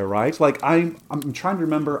about there, right? Like I'm trying to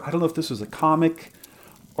remember. I don't know if this was a comic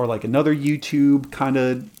or like another YouTube kind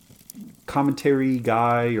of commentary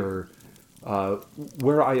guy or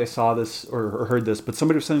where I saw this or heard this, but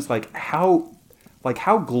somebody was saying it's like how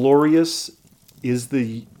glorious is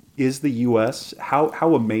the U.S.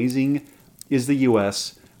 How amazing is the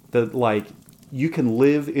U.S. that like you can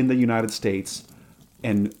live in the United States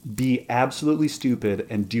and be absolutely stupid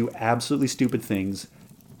and do absolutely stupid things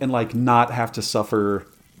and like not have to suffer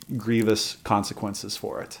grievous consequences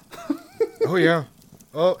for it. Oh yeah.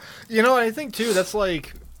 Oh, I think too that's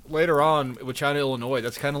like later on with China, Illinois,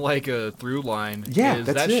 that's kind of like a through line. Yeah, is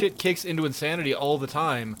that's that it. shit kicks into insanity all the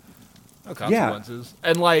time. No consequences. Yeah.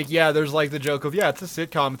 And like, there's like the joke of, it's a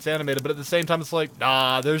sitcom, it's animated, but at the same time it's like,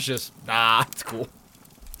 it's cool.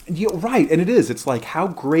 Yeah, right, and it is. It's like, how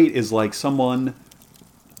great is like someone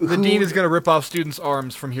the dean is going to rip off students'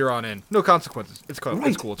 arms from here on in. No consequences. It's cool. Right.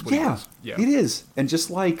 It's cool. It's what he does. Yeah, it is. And just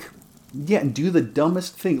like, and do the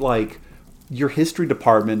dumbest thing. Like, your history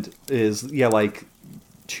department is, like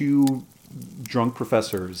 2 drunk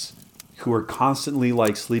professors who are constantly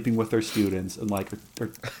like sleeping with their students and like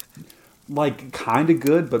are like kind of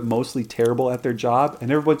good but mostly terrible at their job,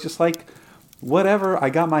 and everyone's just like, whatever, I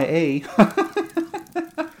got my A.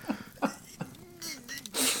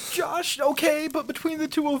 Josh, okay, but between the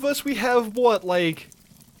two of us we have what, like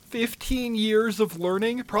 15 years of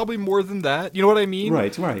learning, probably more than that, you know what I mean?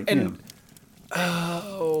 Right. And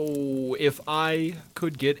if I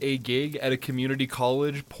could get a gig at a community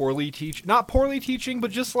college, not poorly teaching,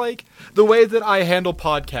 but just like the way that I handle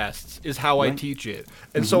podcasts is how I teach it.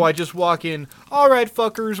 And so I just walk in, all right,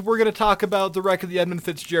 fuckers, we're going to talk about the wreck of the Edmund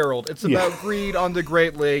Fitzgerald. It's about greed on the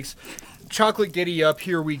Great Lakes. Chocolate giddy up,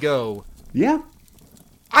 here we go. Yeah.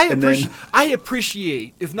 I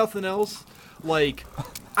appreciate, if nothing else, like,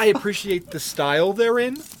 I appreciate the style they're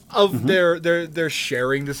in of their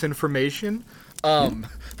sharing this information.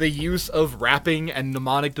 The use of rapping and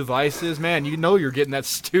mnemonic devices, man, you're getting that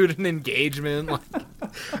student engagement. Like,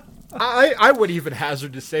 I would even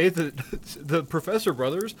hazard to say that the Professor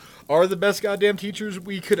Brothers are the best goddamn teachers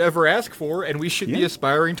we could ever ask for, and we should be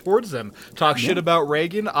aspiring towards them. Talk shit about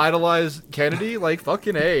Reagan, idolize Kennedy, like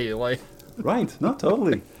fucking A, like. Right. No,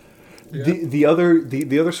 totally. The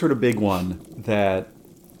other sort of big one that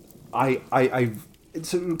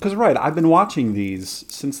because I've been watching these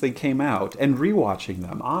since they came out and rewatching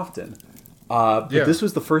them often. But this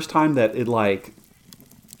was the first time that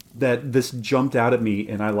that this jumped out at me,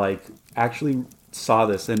 and I like actually saw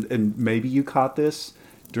this, and maybe you caught this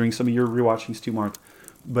during some of your rewatchings too, Mark.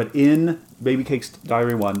 But in Baby Cake's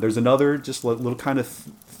Diary 1, there's another just little kind of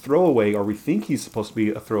throwaway, or we think he's supposed to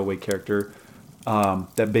be a throwaway character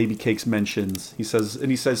that Baby Cakes mentions. He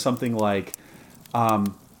says something like,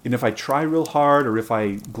 and if I try real hard or if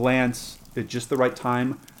I glance at just the right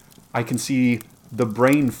time, I can see the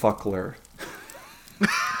brain fuckler.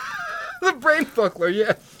 The brain fuckler,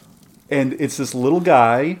 yes. And it's this little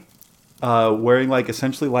guy wearing like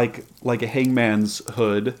essentially like a hangman's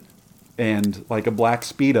hood and like a black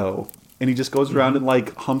Speedo, and he just goes around and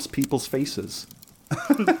like humps people's faces.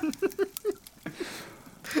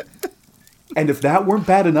 And if that weren't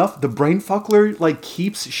bad enough, the brain fuckler like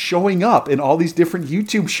keeps showing up in all these different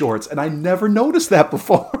YouTube shorts, and I never noticed that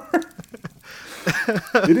before.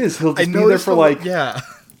 It is. He'll just be there for like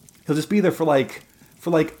He'll just be there for like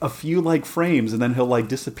a few like frames, and then he'll like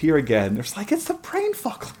disappear again. It's like it's the brain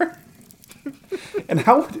fuckler. and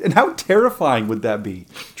how terrifying would that be?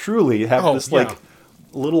 Truly, have this like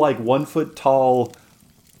little like 1 foot tall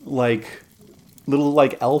like little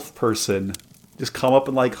like elf person just come up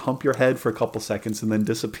and like hump your head for a couple seconds and then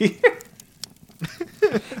disappear.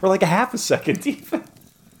 Or like a half a second even.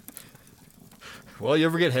 Well, you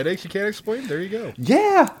ever get headaches you can't explain? There you go.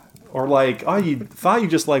 Yeah. Or like, oh, you thought you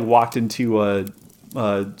just like walked into a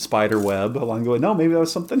spider web along the way. No, maybe that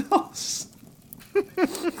was something else.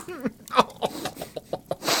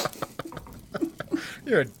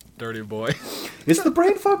 You're a dirty boy. It's the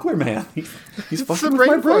brain fuckler, man. He's It's fucking the with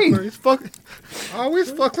my brain. fuckler. He's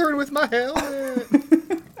always fuckling with my helmet.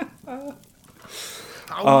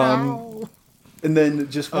 Oh no. And then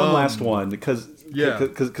just one last one, because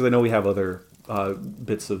I know we have other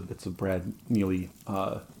bits of Brad Neely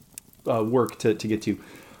work to get to.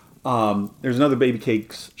 There's another Baby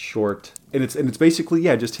Cakes short, and it's basically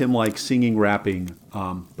just him like singing, rapping,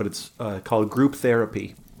 but it's called Group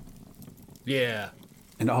Therapy. Yeah.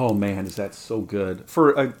 And oh man, is that so good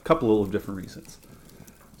for a couple of different reasons.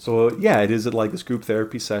 So it is like this group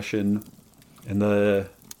therapy session, and the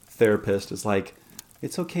therapist is like,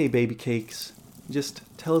 "It's okay, Baby Cakes. Just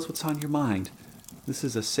tell us what's on your mind. This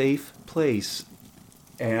is a safe place."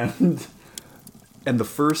 And the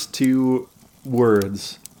first two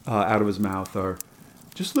words out of his mouth are,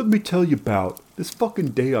 "Just let me tell you about this fucking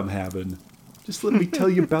day I'm having. Just let me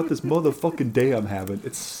tell you about this motherfucking day I'm having."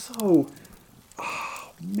 It's so...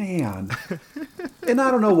 man. And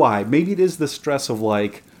I don't know why. Maybe it is the stress of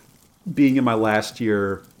like being in my last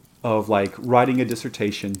year of like writing a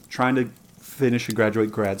dissertation, trying to finish and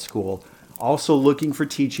graduate grad school, also looking for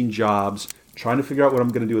teaching jobs, trying to figure out what I'm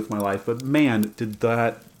going to do with my life. But man, did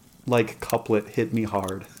that like couplet hit me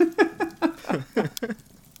hard.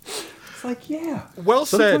 It's like, yeah. Well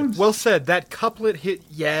said. Well said. That couplet hit.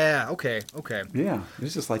 Yeah. Okay. Yeah.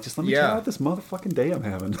 It's just like, just let me tell you about this motherfucking day I'm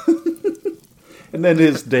having. And then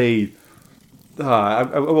his day,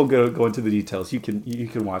 I won't go into the details. You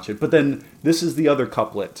can watch it. But then this is the other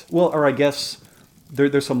couplet. Well, or I guess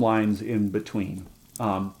there's some lines in between.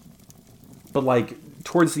 But like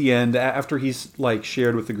towards the end, after he's like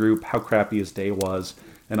shared with the group how crappy his day was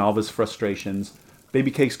and all of his frustrations,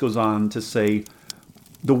 Baby Cakes goes on to say,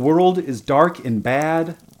 "The world is dark and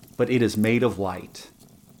bad, but it is made of light."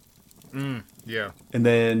 Yeah. And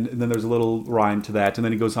then there's a little rhyme to that. And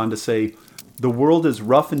then he goes on to say, "The world is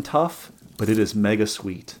rough and tough, but it is mega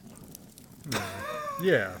sweet."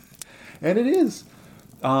 Yeah. And it is.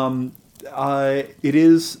 It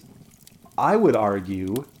is, I would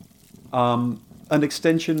argue, an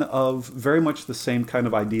extension of very much the same kind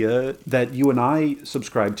of idea that you and I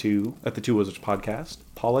subscribe to at the Two Wizards podcast,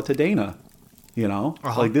 Paula Tadena. You know?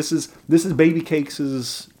 Like this is Baby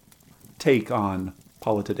Cakes' take on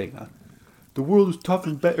Paula Tadena. The world is tough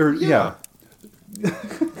and bad. Yeah.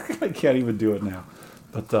 I can't even do it now.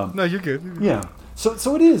 But no, you're good. Yeah.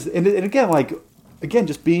 So it is, and again,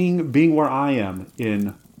 just being where I am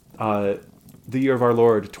in the year of our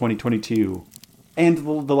Lord 2022, and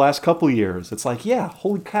the last couple of years, it's like, yeah,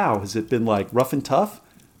 holy cow, has it been like rough and tough,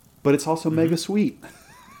 but it's also mega sweet.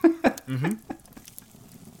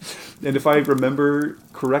 And if I remember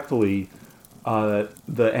correctly,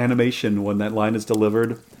 the animation when that line is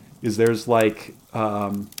delivered is there's like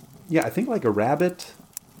I think like a rabbit.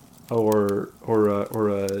 I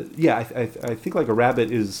think like a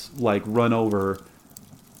rabbit is like run over,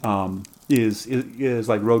 is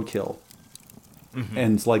like roadkill,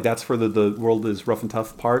 and it's like that's for the world is rough and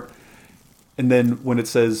tough part. And then when it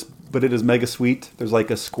says, "But it is mega sweet," there's like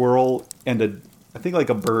a squirrel and I think like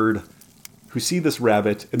a bird who see this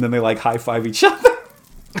rabbit, and then they like high five each other.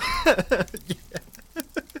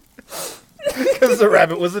 Because the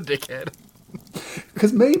rabbit was a dickhead.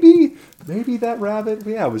 Because maybe that rabbit,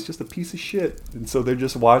 was just a piece of shit. And so they're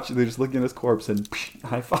just looking at his corpse and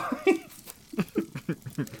high five.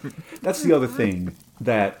 That's the other thing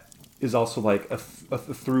that is also like a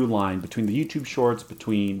through line between the YouTube shorts,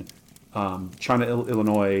 between China,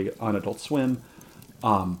 Illinois on Adult Swim,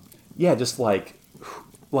 Yeah, just like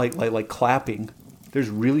clapping. There's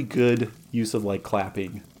really good use of like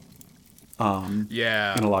clapping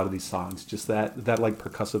Yeah. in a lot of these songs. Just that like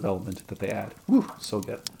percussive element that they add. Whew, so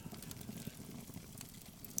good.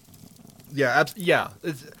 Yeah, yeah.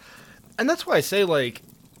 And that's why I say, like,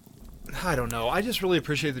 I don't know. I just really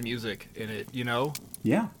appreciate the music in it, you know?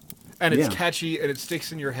 Yeah. And it's Yeah. catchy and it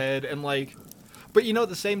sticks in your head and, like, but, you know, at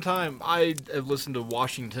the same time, I have listened to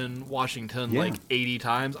Washington, Yeah. like, 80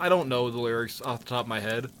 times. I don't know the lyrics off the top of my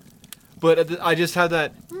head. But I just have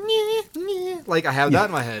that, like, I have that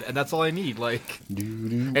in my head, and that's all I need, like.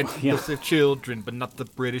 And Yeah. he'll save children, but not the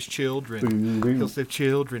British children. He'll save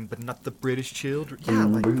children, but not the British children. Yeah,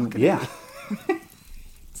 like, fucking Yeah.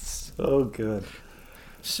 So good.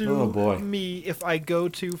 sue Oh, boy. me if I go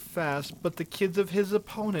too fast, but the kids of his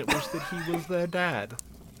opponent wish that he was their dad.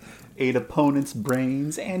 Ate opponents'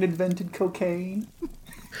 brains and invented cocaine.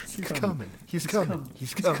 He's coming. He's coming.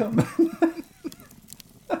 He's coming.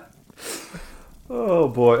 Oh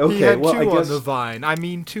boy. Okay. He had well, two I on guess. the vine. I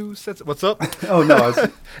mean, 2 sets. What's up? Oh no. I was,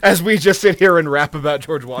 As we just sit here and rap about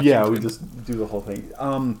George Washington. yeah, we just do the whole thing.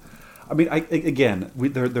 I mean,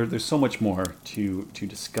 there's so much more to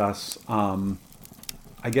discuss.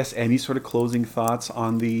 I guess any sort of closing thoughts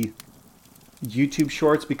on the YouTube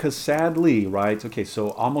Shorts, because sadly, right? Okay,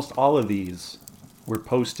 so almost all of these were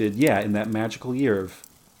posted, in that magical year of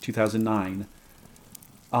 2009.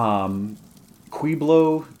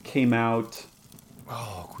 Quiblo came out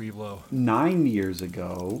Oh, Quiblo. 9 years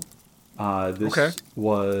ago. This Okay.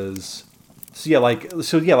 was like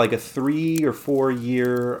a 3 or 4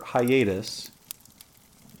 year hiatus,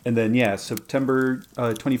 and then September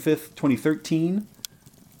 25th, 2013.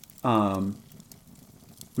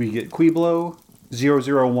 We get Quiblo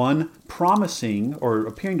 001 promising or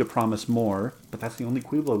appearing to promise more, but that's the only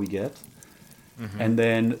Quiblo we get. And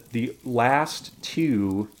then the last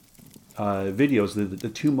two videos, the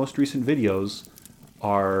two most recent videos,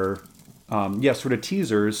 are sort of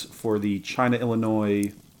teasers for the China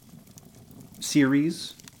Illinois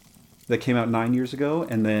series that came out 9 years ago,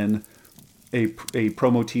 and then a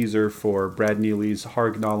promo teaser for Brad Neely's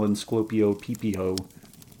Hargnalan Sclopio PPO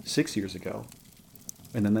 6 years ago,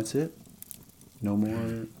 and then that's it. No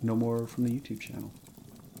more from the YouTube channel.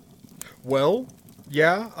 Well,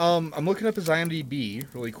 yeah. I'm looking up his IMDb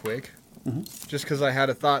really quick, just because I had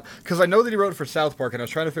a thought. Because I know that he wrote for South Park, and I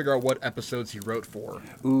was trying to figure out what episodes he wrote for.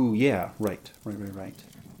 Ooh, yeah, right.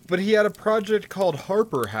 But he had a project called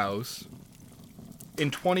Harper House in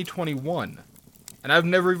 2021, and I've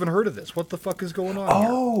never even heard of this. What the fuck is going on here?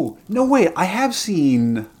 Oh no, wait! I've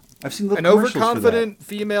seen little An commercials for that. overconfident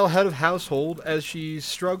female head of household as she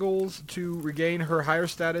struggles to regain her higher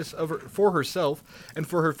status for herself and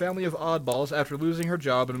for her family of oddballs after losing her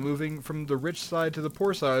job and moving from the rich side to the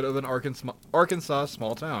poor side of an Arkansas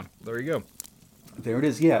small town. There you go. There it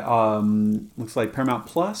is. Yeah. Looks like Paramount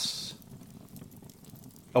Plus.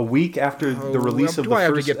 A week after the release of the Do I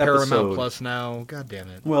have to first get episode. Paramount Plus now? God damn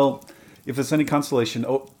it. Well, if it's any consolation,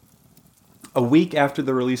 a week after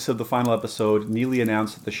the release of the final episode, Neely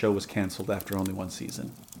announced that the show was canceled after only one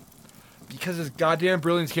season. Because his goddamn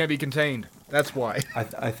brilliance can't be contained. That's why.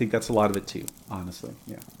 I think that's a lot of it too, honestly.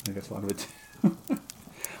 Yeah, I think that's a lot of it too.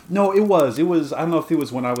 No, it was. I don't know if it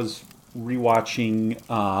was when I was rewatching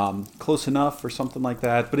Close Enough or something like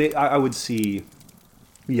that, but I would see,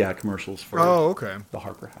 commercials for okay. the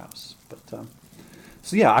Harper House. But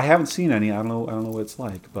so yeah, I haven't seen any. I don't know what it's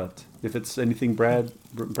like, but if it's anything Brad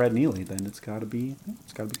Neely, then it's got to be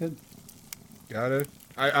good. Got it.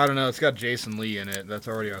 I don't know. It's got Jason Lee in it. That's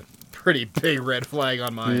already a pretty big red flag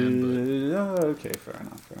on my end. Okay, fair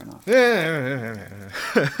enough.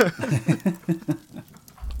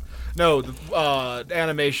 No, the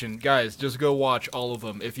animation, guys, just go watch all of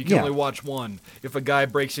them. If you can Yeah. only watch one, if a guy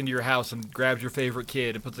breaks into your house and grabs your favorite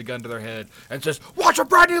kid and puts a gun to their head and says, "Watch a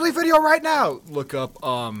Brad Neely video right now," look up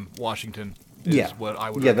Washington. Is what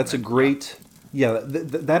I would. Yeah, that's a recommend. great. Yeah,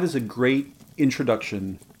 that is a great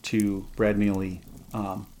introduction to Brad Neely.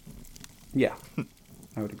 Yeah,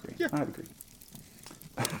 I would agree. Yeah. I would agree.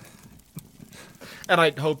 And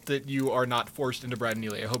I hope that you are not forced into Brad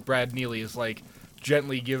Neely. I hope Brad Neely is like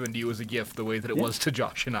gently given to you as a gift, the way that it was to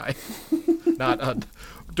Josh and I. Not a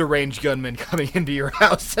deranged gunman coming into your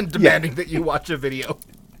house and demanding that you watch a video.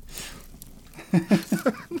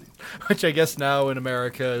 Which I guess now in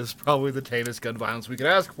America is probably the tamest gun violence we could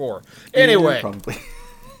ask for. Anyway, Yeah, probably.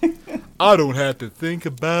 I don't have to think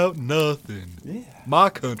about nothing. Yeah. My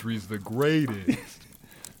country's the greatest.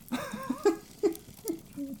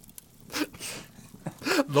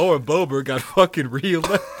 Lauren Boebert got fucking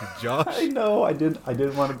reelected, Josh. I know. I didn't want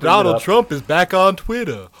to bring it Donald up. Trump is back on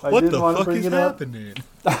Twitter. What didn't the wanna fuck bring is it up. happening?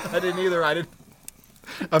 I didn't either.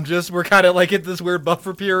 We're kind of like at this weird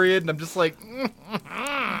buffer period, and I'm just like,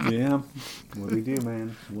 Yeah. What do we do,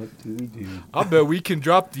 man? What do we do? I bet we can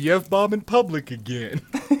drop the F-bomb in public again.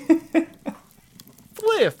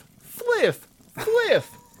 Fliff.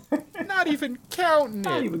 Not even counting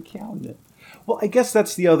Not it. even counting it. Well, I guess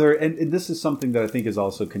that's the other, and this is something that I think is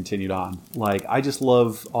also continued on. Like, I just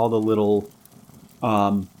love all the little,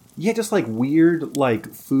 just like weird,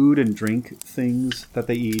 like food and drink things that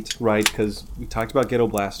they eat, right? Because we talked about Ghetto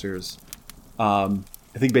Blasters. I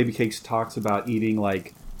think Baby Cakes talks about eating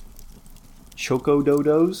like Choco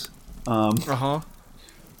Dodos. Uh-huh.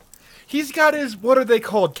 He's got his, what are they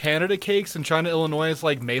called, Canada cakes in China, Illinois. It's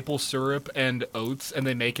like maple syrup and oats, and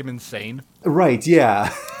they make him insane. Right,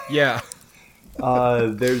 yeah. Yeah.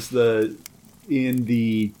 There's in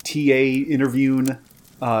the TA interview,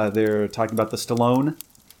 they're talking about the Stallone,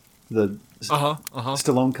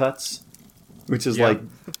 Stallone cuts, which is Yeah. like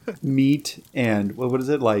meat and, what is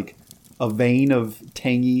it, like a vein of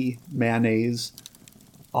tangy mayonnaise,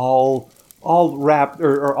 all wrapped,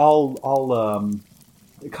 or all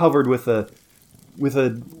covered with a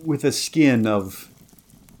skin of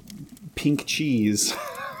pink cheese.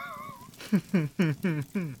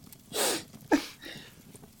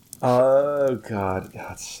 Oh God,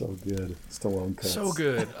 it's so good. Stallone cuts. So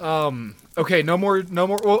good. Okay, no more.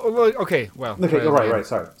 Well, okay, well. Okay, right.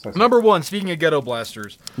 Sorry. Number one, speaking of Ghetto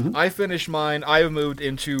Blasters, I finished mine. I have moved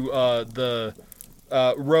into the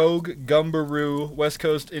Rogue Gumbaroo West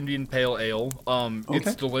Coast Indian Pale Ale.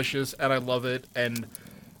 It's delicious, and I love it, and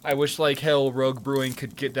I wish like hell Rogue Brewing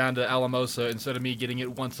could get down to Alamosa instead of me getting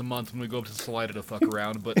it once a month when we go up to Salida to fuck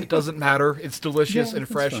around, but it doesn't matter. It's delicious and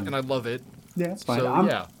it's fresh, fine. and I love it. Yeah, it's fine. So,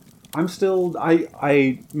 yeah. I'm still.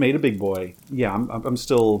 I made a big boy. Yeah, I'm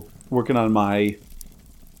still working on my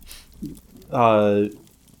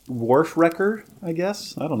wharf wrecker. I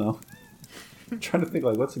guess I don't know. I'm trying to think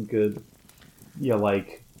like what's a good,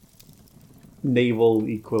 like naval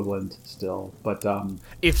equivalent still. But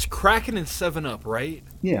It's Kraken and 7-Up, right?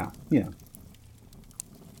 yeah.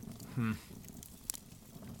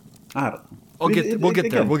 I don't know. We'll get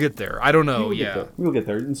there. We'll get there. I don't know. We'll get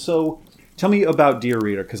there. And so, tell me about Dear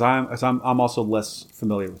Reader, because I'm also less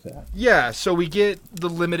familiar with that. Yeah, so we get the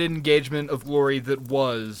limited engagement of glory that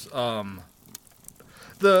was what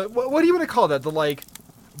do you want to call that? The like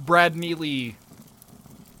Brad Neely,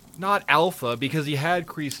 not alpha because he had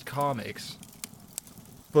Creased Comics,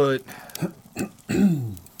 but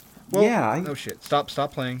well, Yeah, oh shit! Stop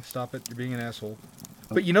playing! Stop it! You're being an asshole.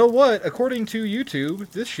 But you know what? According to YouTube,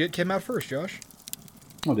 this shit came out first, Josh.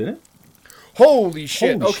 Oh, did it? Holy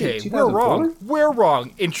shit. Holy Okay, shit, we're 2004? wrong. We're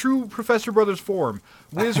wrong. In true Professor Brothers form,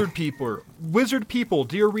 Wizard People,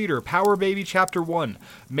 Dear Reader, Power Baby Chapter 1,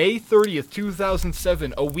 May 30th,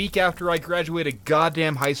 2007, a week after I graduated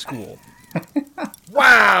goddamn high school.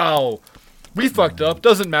 Wow! We fucked up.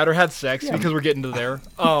 Doesn't matter. Had sex because we're getting to there.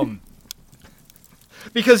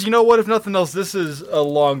 Because you know what? If nothing else, this is a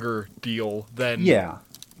longer deal than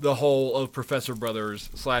the whole of Professor Brothers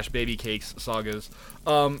 / Baby Cakes sagas.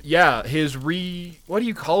 His what do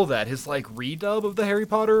you call that? His like redub of the Harry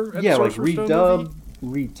Potter and the like Sorcerer's Stone redub, movie?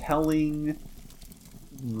 retelling,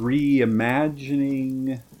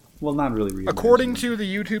 reimagining. Well, not really reimagining. According to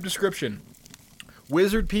the YouTube description,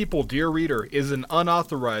 Wizard People, Dear Reader, is an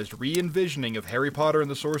unauthorized re-envisioning of Harry Potter and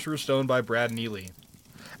the Sorcerer's Stone by Brad Neely.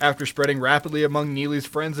 After spreading rapidly among Neely's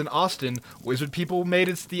friends in Austin, Wizard People made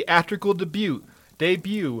its theatrical debut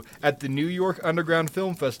at the New York Underground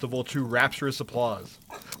Film Festival to rapturous applause.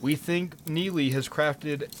 We think Neely has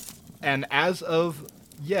crafted an as of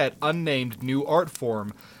yet unnamed new art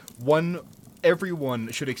form, one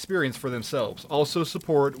everyone should experience for themselves. Also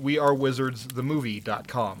support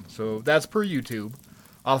wearewizardsthemovie.com. So that's per YouTube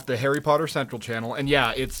off the Harry Potter Central channel. And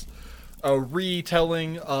yeah, it's a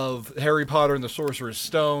retelling of Harry Potter and the Sorcerer's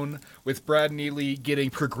Stone, with Brad Neely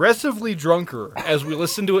getting progressively drunker as we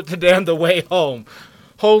listen to it today on the way home.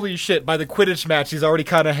 Holy shit, by the Quidditch match, he's already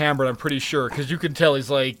kind of hammered, I'm pretty sure, because you can tell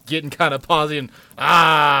he's, like, getting kind of pausy and,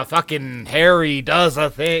 fucking Harry does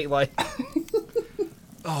a thing, like...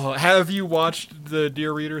 Oh, have you watched the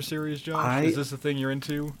Dear Reader series, Josh? Is this a thing you're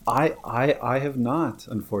into? I have not,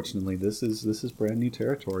 unfortunately. This is brand new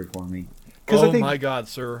territory for me. Oh my god,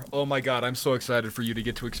 sir. Oh my god, I'm so excited for you to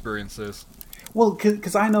get to experience this. Well,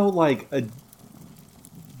 because I know, like, a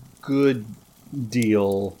good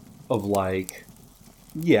deal of, like,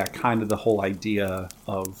 kind of the whole idea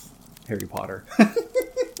of Harry Potter.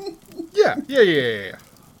 Yeah.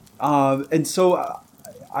 And so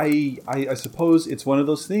I suppose it's one of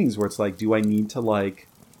those things where it's like, do I need to like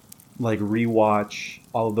rewatch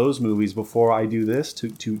all of those movies before I do this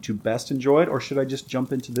to best enjoy it, or should I just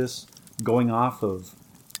jump into this going off of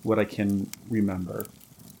what I can remember?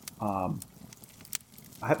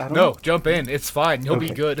 I don't know. Jump in. It's fine. You'll be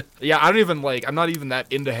good. Yeah, I don't even like. I'm not even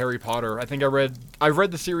that into Harry Potter. I think I've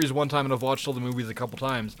read the series one time and I've watched all the movies a couple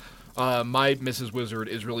times. My Mrs. Wizard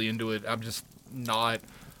is really into it. I'm just not.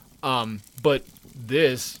 But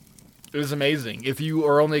this is amazing. If you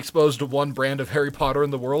are only exposed to one brand of Harry Potter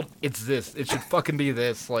in the world, it's this. It should fucking be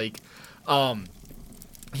this. Like,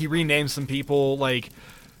 he renamed some people. Like,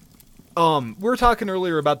 we were talking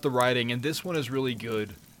earlier about the writing, and this one is really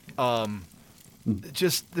good.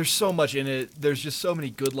 Just there's so much in it. There's just so many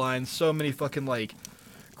good lines, so many fucking like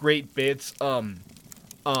great bits.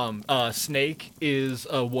 Snake is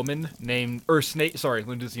a woman named Snape. Sorry,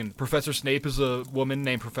 Lundusian. Professor Snape is a woman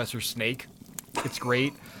named Professor Snake. It's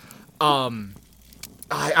great. I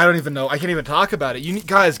don't even know. I can't even talk about it. You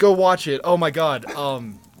guys go watch it. Oh my god.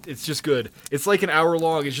 It's just good. It's like an hour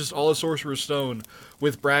long. It's just all a Sorcerer's Stone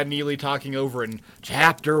with Brad Neely talking over in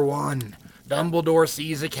Chapter 1. Dumbledore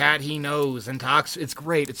sees a cat he knows and talks. It's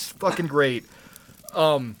great. It's fucking great.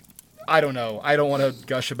 I don't know. I don't want to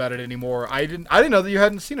gush about it anymore. I didn't know that you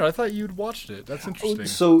hadn't seen it. I thought you'd watched it. That's interesting.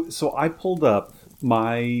 So I pulled up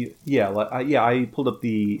I pulled up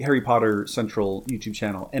the Harry Potter Central YouTube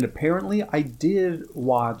channel, and apparently I did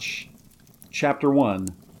watch Chapter 1,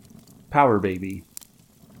 Power Baby.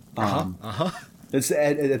 It's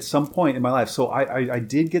at some point in my life, so I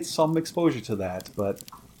did get some exposure to that, but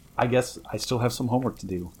I guess I still have some homework to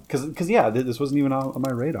do because this wasn't even on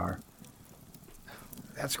my radar.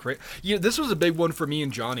 That's great. Yeah, this was a big one for me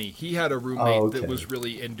and Johnny. He had a roommate that was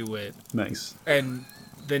really into it. Nice. And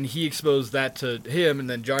then he exposed that to him, and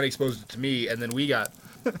then Johnny exposed it to me, and then we got...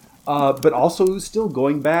 but also still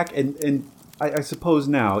going back, and I suppose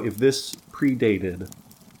now, if this predated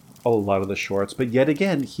a lot of the shorts, but yet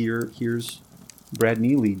again, here's Brad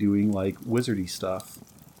Neely doing, like, wizardy stuff.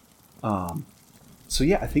 So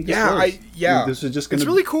yeah, I think this is just going to... It's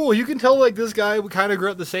really cool. You can tell, like, this guy kind of grew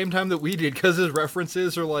up at the same time that we did, because his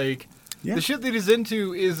references are, like... Yeah. The shit that he's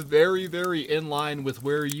into is very, very in line with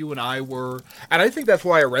where you and I were. And I think that's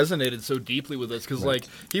why I resonated so deeply with this, because, like,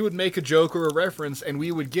 he would make a joke or a reference, and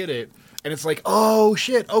we would get it. And it's like, oh,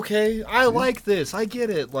 shit, okay, I like this, I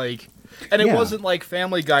get it, like... And it wasn't like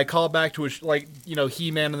Family Guy called back to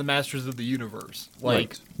He-Man and the Masters of the Universe.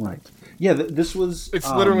 Like, right. Yeah, this was...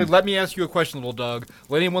 It's literally, let me ask you a question, little dog.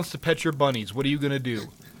 Lenny wants to pet your bunnies. What are you going to do?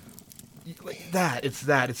 Like that. It's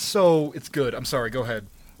good. I'm sorry, go ahead.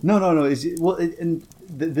 No.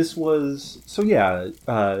 This was... So yeah,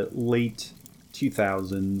 late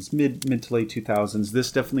 2000s, mid to late 2000s.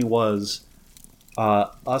 This definitely was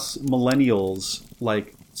us millennials,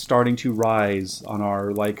 like... starting to rise on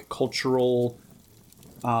our like cultural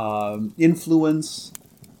influence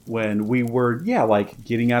when we were like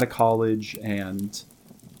getting out of college and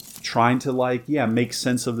trying to like make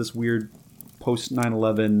sense of this weird post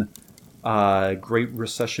 9/11 Great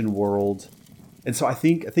Recession world. And so I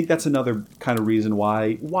think that's another kind of reason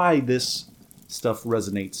why this stuff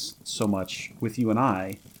resonates so much with you and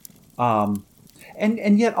I,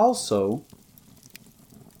 and yet also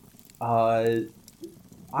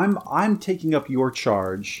I'm taking up your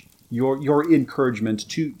charge, your encouragement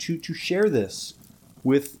to share this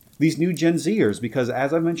with these new Gen Zers, because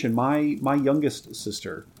as I mentioned, my youngest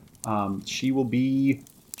sister, she'll be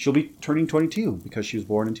turning 22 because she was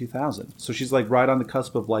born in 2000. So she's like right on the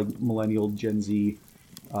cusp of like millennial Gen Z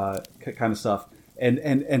kind of stuff. And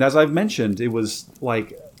as I've mentioned, it was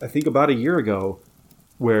like I think about a year ago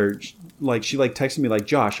where she texted me like,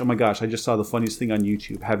 Josh, oh my gosh, I just saw the funniest thing on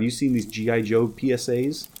YouTube. Have you seen these G.I. Joe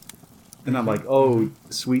PSAs? And I'm like, oh,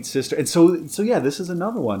 sweet sister. And so yeah, this is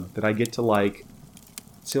another one that I get to like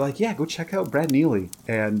say like, yeah, go check out Brad Neely.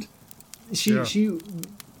 And she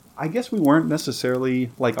I guess we weren't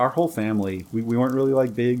necessarily like our whole family. We weren't really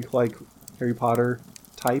like big like Harry Potter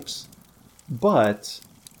types, but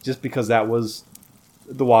just because that was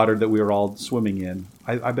the water that we were all swimming in,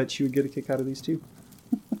 I bet she would get a kick out of these too.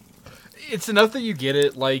 It's enough that you get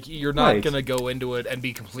it. Like, you're not going to go into it and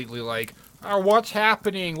be completely like, oh, what's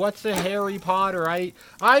happening? What's a Harry Potter?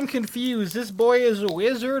 I'm confused. This boy is a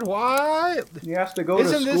wizard? What? He has to go to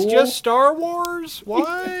school? Isn't this just Star Wars?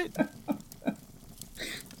 What?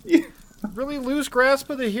 Really lose grasp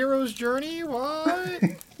of the hero's journey? What?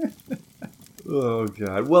 Oh,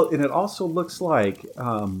 God. Well, and it also looks like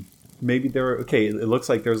maybe it looks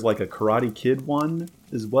like there's like a Karate Kid one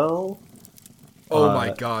as well. Oh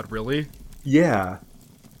my God, really? Yeah.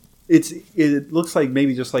 It looks like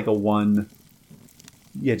maybe just like a one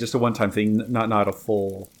Yeah, just a one-time thing, not a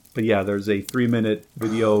full. But yeah, there's a 3-minute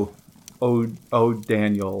video. Oh,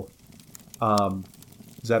 Daniel.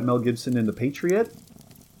 Is that Mel Gibson in The Patriot?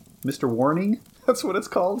 Mr. Warning? That's what it's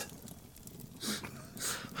called.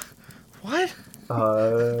 What?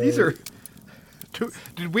 These are.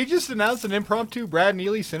 Did we just announce an impromptu Brad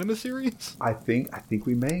Neely cinema series? I think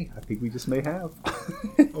we may. I think we just may have.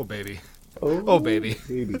 Oh baby. Oh baby.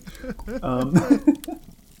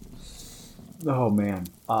 Oh man.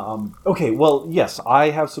 Okay. Well, yes,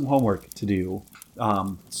 I have some homework to do.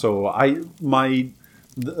 So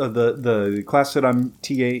the class that I'm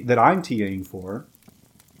TAing for,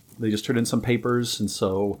 they just turned in some papers, and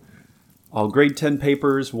so I'll grade 10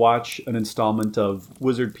 papers, watch an installment of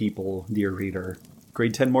Wizard People, dear reader.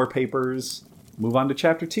 Grade 10 more papers, move on to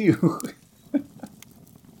chapter 2.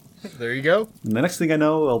 There you go. And the next thing I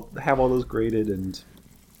know, I'll have all those graded and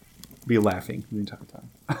be laughing the entire time.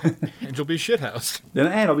 And you'll be shithoused. And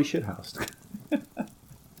I'll be shithoused.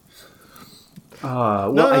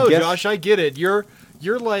 I guess... Josh, I get it. You're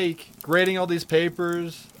like grading all these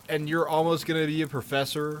papers, and you're almost going to be a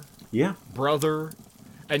professor. Yeah. Brother.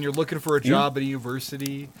 And you're looking for a job at a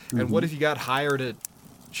university. Mm-hmm. And what if you got hired at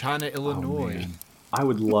China, Illinois? Oh, I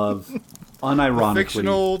would love, unironically... The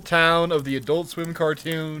fictional town of the Adult Swim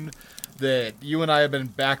cartoon that you and I have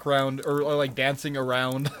been like dancing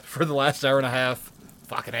around for the last hour and a half.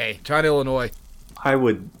 Fucking A. China, Illinois. I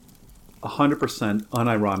would 100%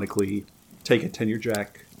 unironically take a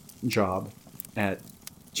tenure-track job at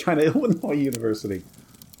China, Illinois University.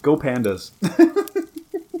 Go Pandas.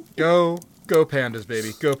 Go Pandas,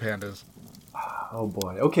 baby. Go Pandas. Oh,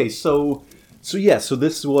 boy. Okay, so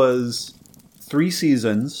this was 3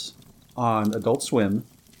 seasons on Adult Swim.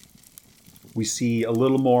 We see a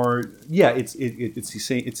little more... Yeah, it's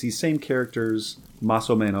these same characters, más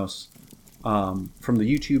o menos, from the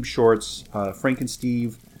YouTube shorts, Frank and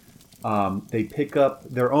Steve. They pick up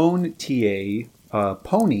their own TA,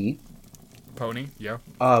 Pony. Pony, yeah.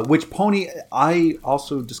 Which Pony, I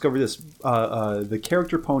also discovered this. The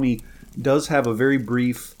character Pony does have a very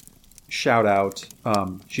brief shout-out.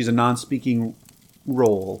 She's a non-speaking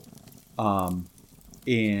role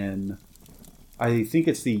in... I think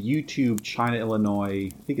it's the YouTube China, Illinois.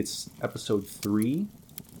 I think it's episode 3.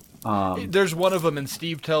 There's one of them, and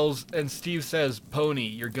Steve says, "Pony,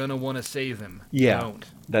 you're gonna want to save him. Yeah, don't."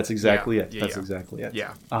 That's exactly it. Yeah, that's exactly it.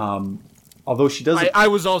 Yeah. Although she does, I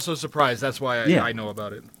was also surprised. That's why I know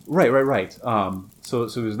about it. Right. So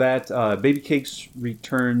there's that. Baby Cakes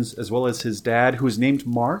returns, as well as his dad, who is named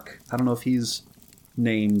Mark. I don't know if he's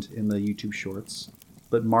named in the YouTube shorts,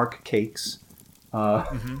 but Mark Cakes.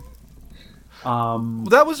 Well,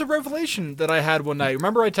 that was a revelation that I had one night.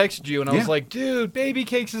 Remember, I texted you and I was like, "Dude, Baby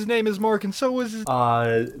Cakes' name is Mark, and so is his."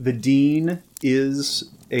 The Dean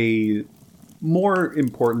is a more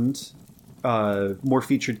important, more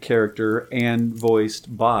featured character, and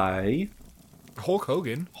voiced by Hulk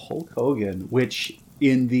Hogan. Which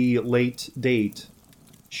in the late date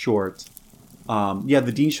short,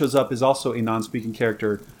 the Dean shows up is also a non-speaking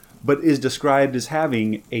character, but is described as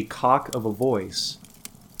having a cock of a voice,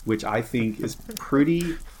 which I think is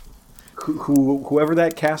pretty. Whoever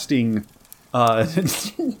that casting,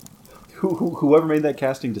 whoever made that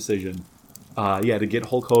casting decision, to get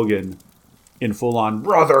Hulk Hogan in full-on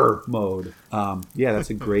brother mode. That's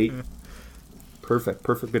a great,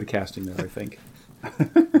 perfect bit of casting there, I think.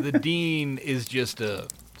 The Dean is just a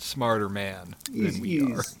smarter man than we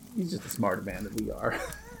are. He's just a smarter man than we are.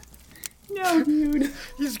 No, dude.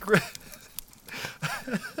 He's great.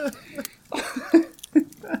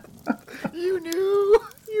 You knew.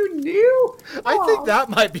 I think that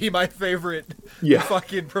might be my favorite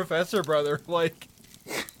fucking Professor Brother. Like,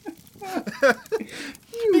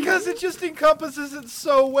 because it just encompasses it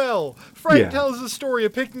so well. Frank tells the story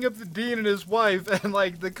of picking up the Dean and his wife and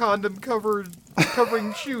like the condom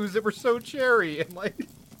covering shoes that were so cherry and like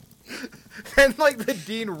the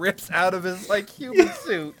Dean rips out of his like human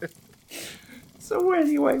suit. So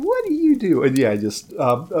anyway, what do you do? And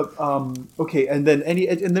okay, and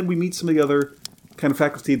then we meet some of the other kind of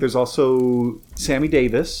faculty. There's also Sammy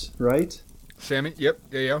Davis, right? Sammy, yep,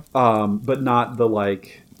 yeah. But not the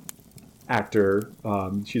like actor.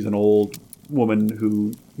 She's an old woman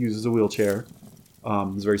who uses a wheelchair.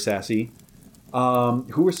 Is very sassy.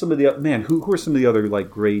 Who are some of the other like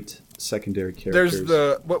great secondary characters?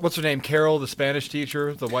 There's what's her name? Carol, the Spanish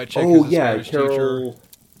teacher, the white chick. Oh who's the Spanish Carol. Teacher.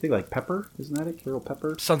 I think like Pepper, isn't that it? Carol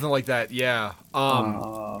Pepper? Something like that, yeah.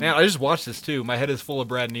 Man, I just watched this too. My head is full of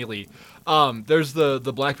Brad Neely. There's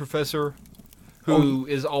the black professor who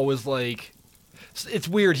is always like... It's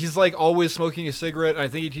weird. He's like always smoking a cigarette, and I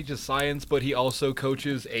think he teaches science, but he also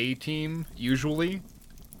coaches a team, usually.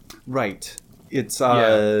 Right. It's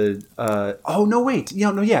Yeah. oh no wait.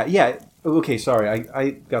 Yeah. Okay, sorry. I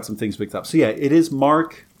got some things mixed up. So yeah, it is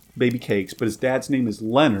Mark Baby Cakes, but his dad's name is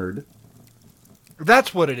Leonard.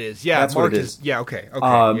 That's what it is. Yeah, That's what Mark it is. Yeah, okay.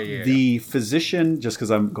 The physician, just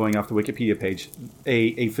because I'm going off the Wikipedia page,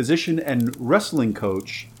 a physician and wrestling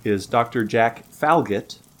coach is Dr. Jack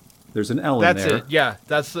Falgett. There's an L in That's there. it. Yeah,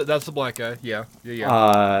 that's the black guy. Yeah.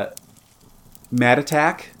 Matt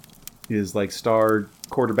Attack is like star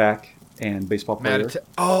quarterback and baseball player.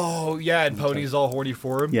 Oh, yeah, and Pony's all horny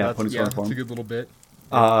for him. Yeah, Pony's horny for him. That's a good little bit.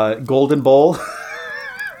 Golden Bull.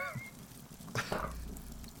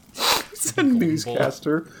 It's a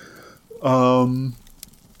newscaster. Who's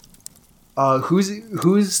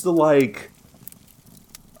the like?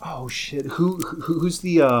 Oh shit! Who's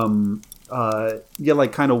the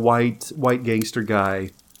like kind of white gangster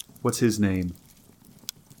guy? What's his name?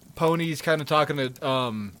 Pony's kind of talking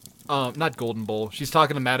to not Golden Bull. She's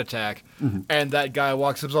talking to Matt Attack, and that guy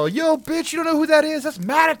walks up and is all, "Yo, bitch, you don't know who that is? That's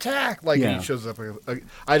Matt Attack!" Like, Yeah. he shows up.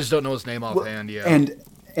 I just don't know his name offhand. Yeah,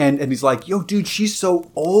 And he's like, "Yo, dude, she's so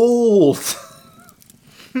old."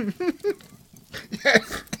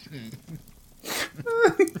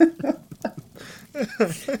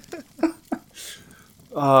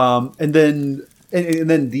 And then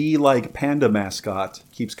the like panda mascot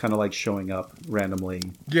keeps kind of like showing up randomly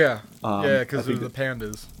yeah, I because they're think the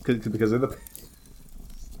pandas. because of the.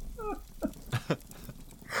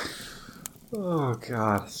 Oh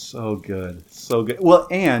god, so good, so good. Well,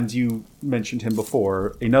 and you mentioned him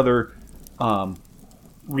before. Another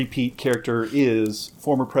repeat character is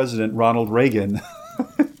former President Ronald Reagan.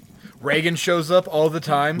 Reagan shows up all the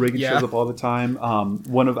time. Reagan yeah. shows up all the time.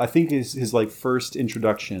 One of I think his like first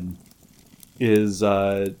introduction is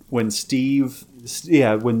when Steve was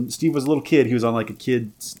a little kid. He was on like a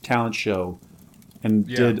kid's talent show and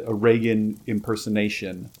did a Reagan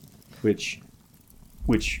impersonation, which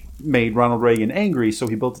made Ronald Reagan angry. So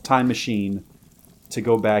he built a time machine to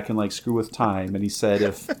go back and like screw with time. And he said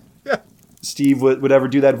if Steve would ever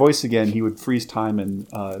do that voice again, he would freeze time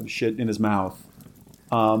and shit in his mouth.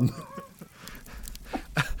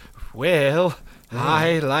 Well,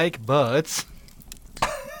 I like butts.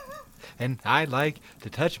 And I like to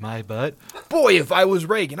touch my butt. Boy, if I was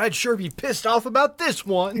Reagan, I'd sure be pissed off about this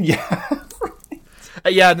one. Yeah.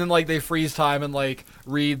 Yeah, and then like they freeze time and like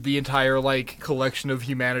read the entire like collection of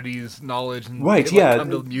humanity's knowledge and Right, they, like,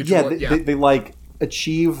 come to mutual, they like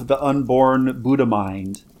achieve the unborn Buddha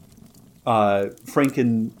mind.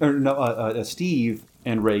 Steve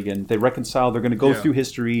and Reagan, they reconcile. They're going to go through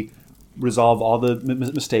history, resolve all the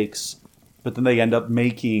mistakes, but then they end up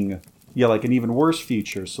making like an even worse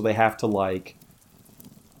future. So they have to like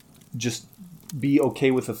just be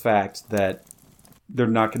okay with the fact that they're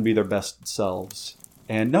not going to be their best selves.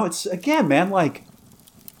 And no, it's again, man, like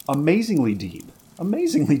amazingly deep.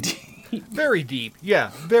 Very deep,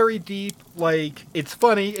 yeah, very deep. Like, it's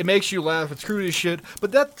funny, it makes you laugh, it's crude as shit,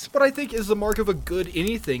 but that's what I think is the mark of a good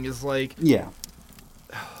anything, is like, Yeah.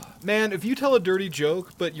 man, if you tell a dirty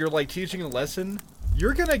joke, but you're like teaching a lesson,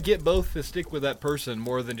 you're gonna get both to stick with that person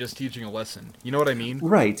more than just teaching a lesson. You know what I mean?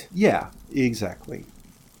 Right. Yeah. Exactly.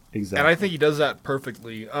 And I think he does that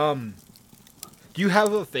perfectly. Do you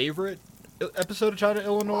have a favorite episode of China,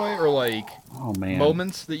 Illinois, or like Oh man.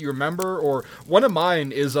 moments that you remember? Or one of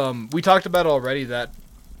mine is we talked about it already. That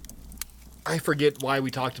I forget why we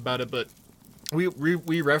talked about it, but we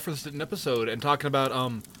referenced it in an episode and talking about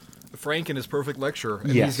Frank and his perfect lecture,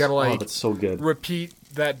 and Yes. he's got to like that's so good. repeat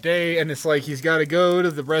that day, and it's like he's got to go to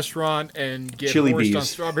the restaurant and get Chili forced on bees.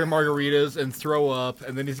 strawberry margaritas and throw up,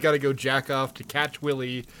 and then he's got to go jack off to Catch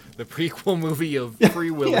Willie, the prequel movie of Free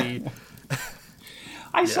Willy.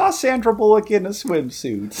 I saw Sandra Bullock in a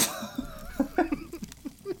swimsuit.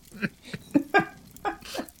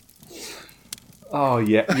 Oh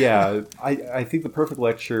yeah. I think the perfect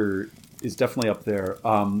lecture is definitely up there.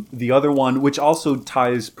 The other one, which also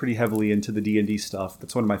ties pretty heavily into the D&D stuff,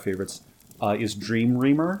 that's one of my favorites, is Dream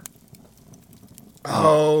Reamer.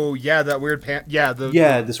 Oh yeah, that weird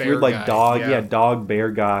This bear weird like guy. dog, dog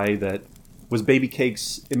bear guy that was Baby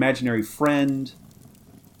Cake's imaginary friend.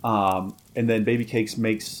 And then Baby Cakes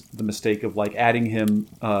makes the mistake of like adding him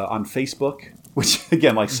on Facebook, which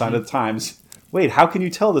again, like sign of the times. Wait, how can you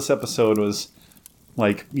tell this episode was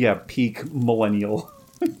like peak millennial?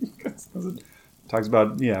 Talks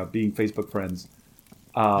about being Facebook friends.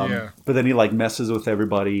 But then he like messes with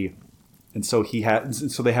everybody, and so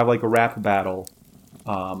they have like a rap battle,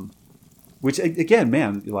 which again,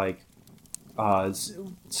 man, like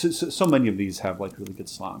so many of these have like really good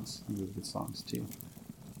songs too.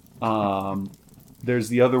 There's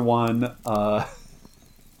the other one.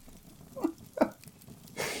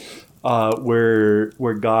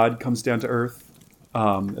 where God comes down to Earth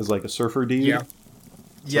as like a surfer dude. Yeah.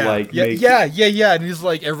 Yeah, like, yeah, make- yeah, and he's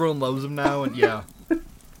like, everyone loves him now, and yeah.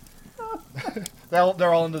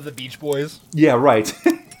 They're all into the Beach Boys. Yeah, right.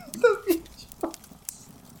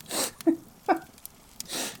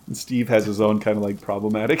 And Steve has his own kind of like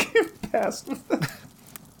problematic past with the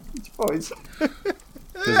Beach Boys.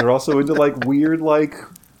 Because they're also into like weird, like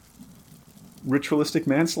ritualistic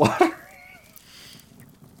manslaughter.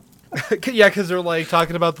 Yeah, because they're like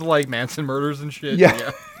talking about the like Manson murders and shit.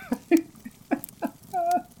 Yeah.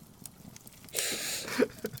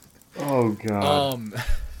 Oh god.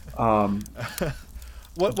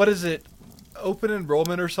 What is it? Open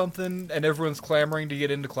enrollment or something, and everyone's clamoring to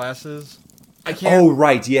get into classes. I can't. Oh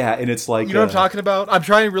right, yeah, and it's like You know what I'm talking about? I'm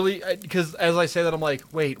trying really because as I say that, I'm like,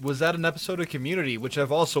 wait, was that an episode of Community, which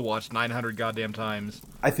I've also watched 900 goddamn times?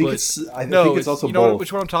 I think But- it's. I no, think it's also you know both.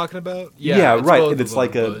 which one I'm talking about? Yeah, it's right. both And of it's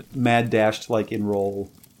like them, a but- mad dash to like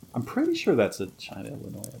enroll. I'm pretty sure that's a China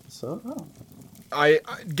Illinois episode. Oh. I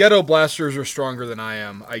ghetto blasters are stronger than I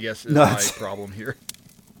am, I guess is No, my it's- problem here.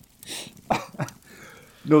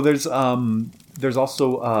 No, there's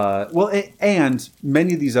also and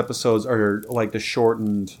many of these episodes are like the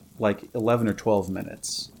shortened like 11 or 12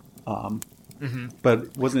 minutes.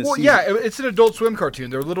 But wasn't it? Well, yeah, it's an Adult Swim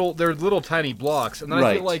cartoon. They're little tiny blocks, and then I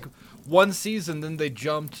Right. feel like one season, then they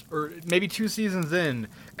jumped, or maybe 2 seasons in,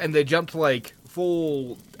 and they jumped to like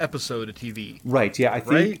full episode of TV. Right. Yeah, I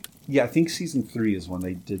think. Right? Yeah, I think season 3 is when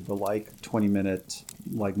they did the like 20-minute,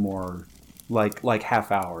 like more, like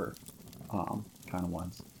half hour, kind of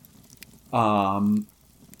ones.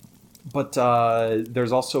 But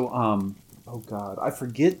there's also oh god, I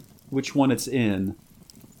forget which one it's in.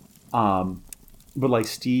 But like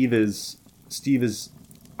Steve is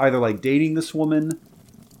either like dating this woman,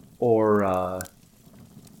 or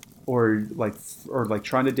like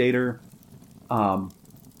trying to date her.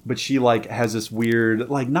 But she like has this weird,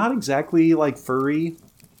 like not exactly like furry,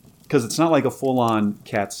 because it's not like a full on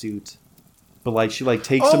cat suit, but like she like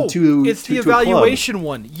takes him to it's the to a club. evaluation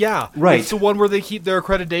one. Yeah, Right. It's the one where they keep their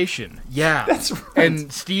accreditation. Yeah, That's right.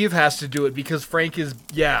 And Steve has to do it because Frank is.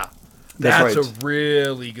 Yeah, That's that's right. a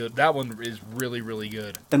really good. That one is really really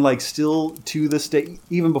good. And like still to this day,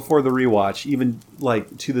 even before the rewatch, even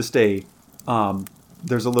like to this day,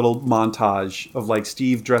 there's a little montage of like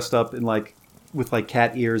Steve dressed up in like with like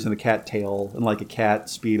cat ears and a cat tail and like a cat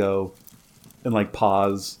speedo and like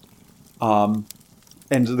paws. And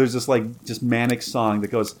there's this like just manic song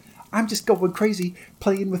that goes, "I'm just going crazy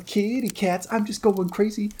playing with kitty cats. I'm just going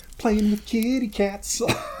crazy playing with kitty cats."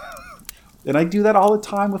 And I do that all the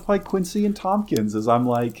time with like Quincy and Tompkins as I'm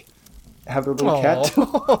like have their little cat.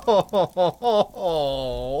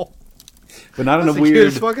 Oh, But not in that's a the weird.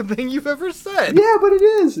 cutest fucking thing you've ever said. Yeah, but it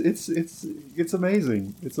is. It's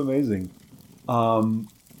amazing. It's amazing. And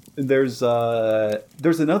there's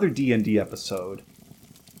another D&D episode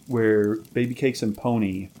where Baby Cakes and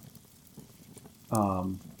Pony.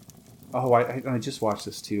 I just watched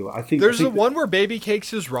this too. I think There's I the think one where Baby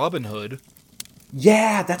Cakes is Robin Hood,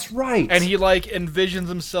 Yeah, that's right. and he like envisions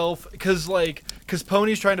himself because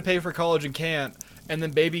Pony's trying to pay for college and can't, and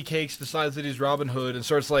then Baby Cakes decides that he's Robin Hood and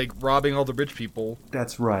starts like robbing all the rich people.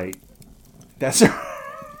 That's right. That's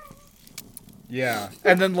Yeah,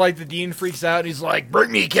 and then like the dean freaks out and he's like, "Bring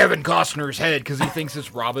me Kevin Costner's head," because he thinks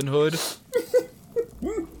it's Robin Hood.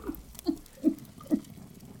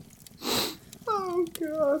 oh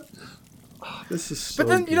god. Oh, this is so But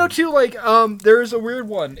then you know good. too, like there's a weird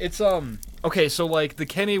one. It's okay, so like the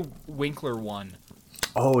Kenny Winkler one.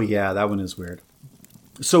 Oh yeah, that one is weird.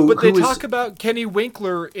 So But they who is- talk about Kenny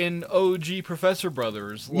Winkler in OG Professor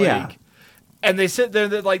Brothers. Like, Yeah. And they sit there,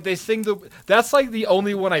 they sing the. That's like the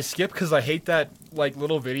only one I skip because I hate that like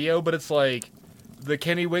little video. But it's like the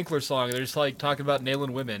Kenny Winkler song. They're just like talking about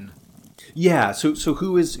nailing women. Yeah, so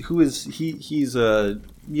who is he? He's a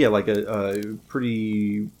like a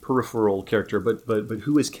pretty peripheral character, but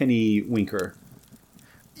who is Kenny Winker?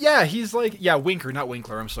 Yeah, he's like Winker, not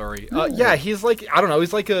Winkler. I'm sorry. Yeah, he's like I don't know.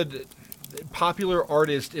 He's like a popular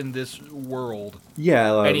artist in this world.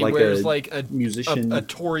 Yeah, And he like wears a like a musician, a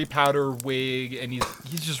Tory powder wig, and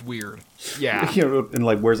he's just weird. Yeah. you know, and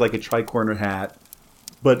like wears like a tricorner hat.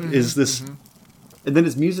 But Mm-hmm, is this? And then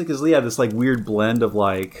his music is this like weird blend of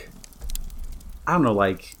like I don't know,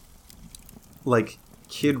 like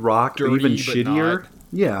Kid Rock, but even Dirty, but shittier. not.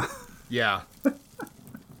 Yeah. Yeah.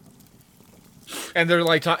 And they're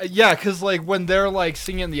like, because like when they're like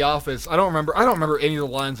singing in the office, I don't remember any of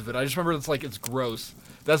the lines of it. I just remember it's gross.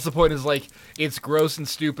 That's the point. Is like it's gross and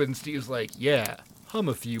stupid. And Steve's like, yeah, hum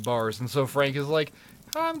a few bars. And so Frank is like,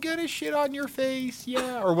 I'm gonna shit on your face,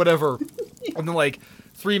 yeah, or whatever. And then like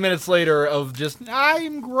 3 minutes later of just,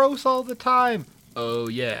 I'm gross all the time. Oh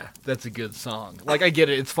yeah, that's a good song. Like, I get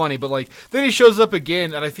it, it's funny, but like, then he shows up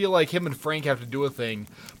again, and I feel like him and Frank have to do a thing.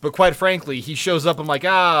 But quite frankly, he shows up, I'm like,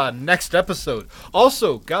 next episode.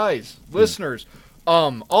 Also, guys, listeners,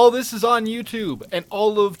 all this is on YouTube, and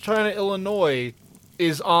all of China, Illinois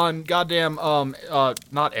is on goddamn,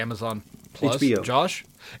 not Amazon Plus. HBO. Josh?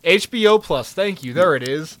 HBO Plus, thank you, there it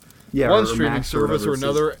is. Yeah, One or streaming Max or service or whatever it says.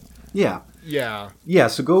 another. Yeah. Yeah. Yeah,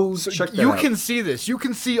 so go check that You out. can see this. You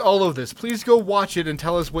can see all of this. Please go watch it and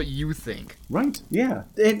tell us what you think. Right, yeah.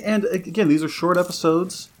 And again, these are short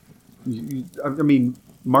episodes. I mean,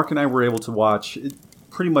 Mark and I were able to watch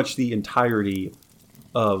pretty much the entirety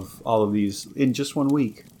of all of these in just 1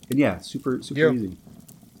 week. And yeah, super Yeah. easy.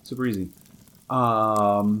 Super easy.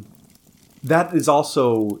 That is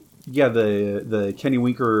also, yeah, the Kenny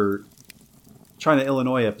Winker China,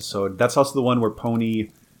 Illinois episode. That's also the one where Pony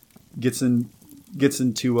gets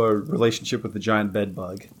into a relationship with the giant bed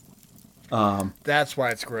bug. That's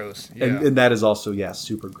why it's gross. Yeah. And that is also, yeah,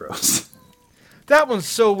 super gross. That one's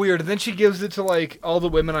so weird. And then she gives it to, like, all the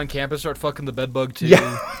women on campus start fucking the bed bug, too.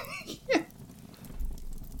 Yeah.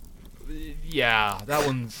 Yeah, that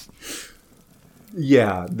one's...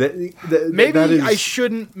 Yeah. Maybe that is, I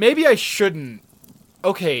shouldn't... Maybe I shouldn't...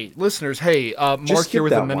 Okay, listeners, hey, Mark skip here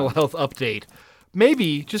with a that mental one. health update.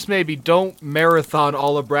 Maybe, just maybe, don't marathon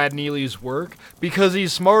all of Brad Neely's work, because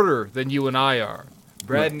he's smarter than you and I are.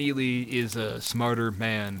 Brad Neely is a smarter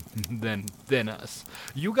man than us.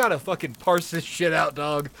 You gotta fucking parse this shit out,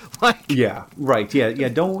 dog. Like, Yeah, right. Yeah.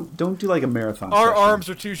 Don't do like a marathon. our session. arms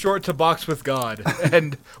are too short to box with God.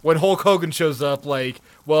 And when Hulk Hogan shows up, like,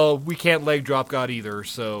 well, we can't leg drop God either,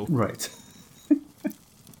 so... Right.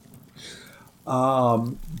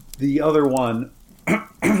 The other one,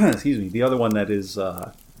 excuse me. The other one that is,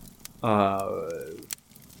 man,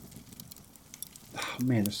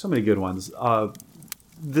 there's so many good ones.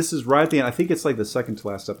 This is right at the end. I think it's like the second to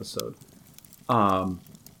last episode.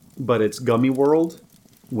 But it's Gummy World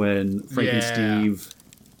when Frank and Yeah. Steve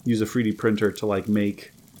use a 3D printer to like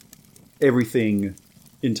make everything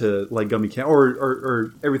into like gummy candy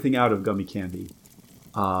or everything out of gummy candy.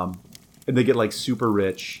 And they get like super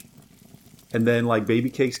rich. And then like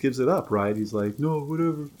Baby Cakes gives it up, right? He's like, no,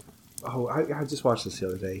 whatever. Oh, I just watched this the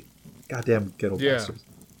other day. Goddamn Ghetto Yeah.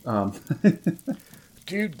 Blasters.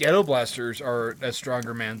 Dude, Ghetto Blasters are a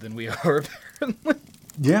stronger man than we are, apparently.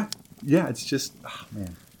 Yeah. Yeah, it's just, oh,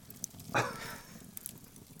 man. I'd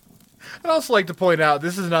also like to point out,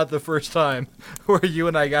 this is not the first time where you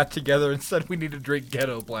and I got together and said we need to drink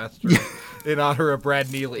Ghetto Blaster in honor of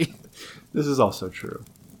Brad Neely. This is also true.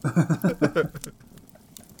 You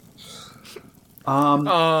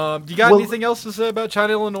got Well- anything else to say about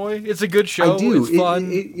China, Illinois? It's a good show. I do. It's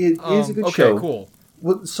fun. It is a good okay, show. cool.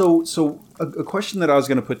 Well, so a question that I was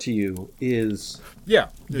going to put to you is Yeah.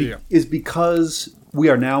 is because we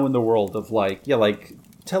are now in the world of like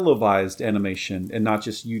televised animation and not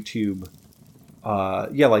just YouTube.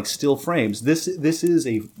 Like still frames. This is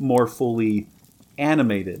a more fully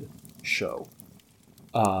animated show,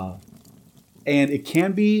 and it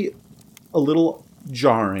can be a little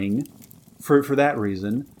jarring for that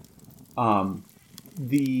reason.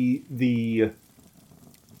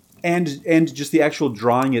 And just the actual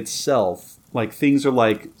drawing itself, like things are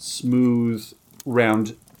like smooth,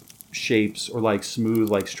 round shapes or like smooth,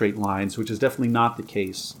 like straight lines, which is definitely not the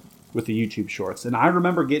case with the YouTube shorts. And I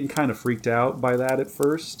remember getting kind of freaked out by that at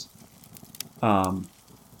first. But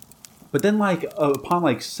then like upon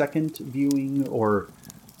like second viewing or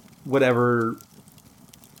whatever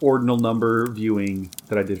ordinal number viewing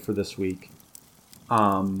that I did for this week,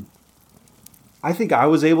 I think I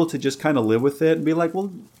was able to just kind of live with it and be like,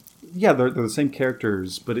 well, yeah, they're the same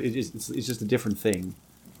characters, but it's just a different thing.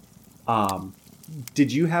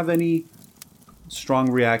 Did you have any strong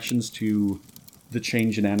reactions to the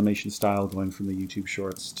change in animation style going from the YouTube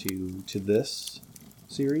shorts to this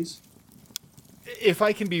series? If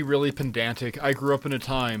I can be really pedantic, I grew up in a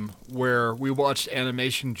time where we watched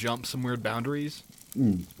animation jump some weird boundaries.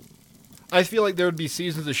 I feel like there would be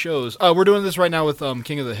seasons of shows. We're doing this right now with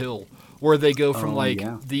King of the Hill, where they go from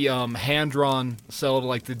the hand-drawn cell to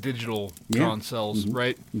like the digital drawn cells,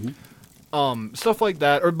 right? Stuff like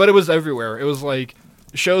that. But it was everywhere. It was like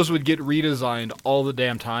shows would get redesigned all the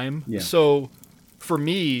damn time. Yeah. So for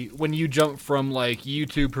me, when you jump from like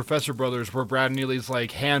YouTube Professor Brothers, where Brad Neely's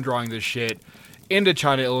like hand-drawing this shit, into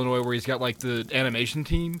China, Illinois, where he's got like the animation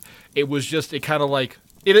team, it was just, it kind of like,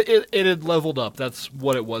 it had leveled up. That's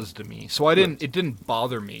what it was to me. So it didn't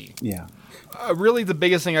bother me. Yeah. Really, the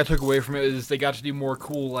biggest thing I took away from it is they got to do more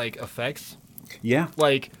cool like effects. Yeah.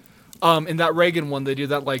 Like, in that Reagan one, they do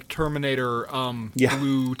that like Terminator Yeah.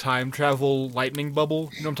 blue time travel lightning bubble.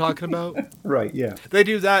 You know what I'm talking about? Right. Yeah. They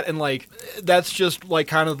do that, and like that's just like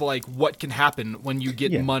kind of like what can happen when you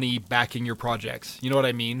get Yeah. money backing your projects. You know what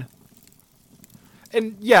I mean?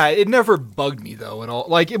 And yeah, it never bugged me though at all.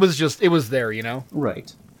 Like it was there, you know?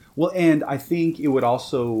 Right. Well, and I think it would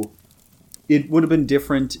have been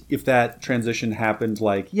different if that transition happened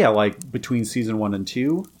like between season 1 and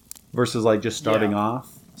 2 versus like just starting Yeah.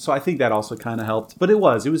 off. So I think that also kind of helped. But it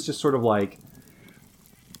was just sort of like,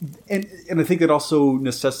 and I think it also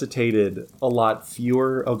necessitated a lot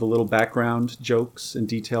fewer of the little background jokes and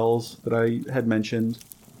details that I had mentioned.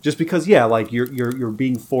 Just because, like you're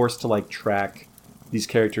being forced to like track these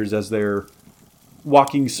characters as they're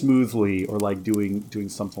walking smoothly or like doing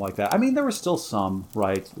something like that. I mean, there were still some,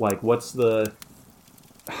 right? Like what's the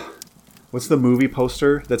movie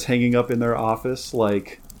poster that's hanging up in their office?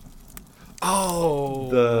 Like Oh,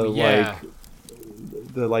 the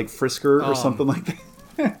Frisker or something like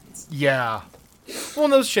that. yeah. Well,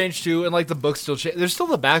 and those change too, and like the books still change. There's still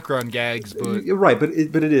the background gags, but Right, but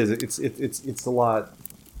it's a lot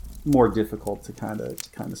more difficult to kind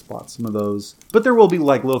of spot some of those. But there will be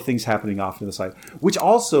like little things happening off to the side, which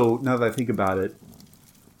also, now that I think about it,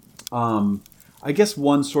 I guess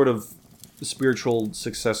one sort of spiritual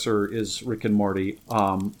successor is Rick and Morty,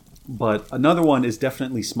 but another one is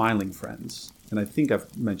definitely Smiling Friends, and I think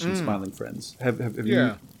I've mentioned Smiling Friends. Have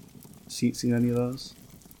yeah. you seen any of those?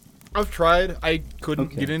 I've tried. I couldn't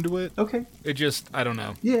Okay. get into it. Okay. It just, I don't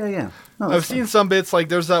know. Yeah. No, I've that's seen fine. some bits, like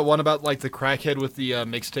there's that one about like the crackhead with the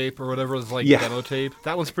mixtape or whatever, it's like Yeah. demo tape.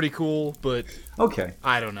 That one's pretty cool, but Okay.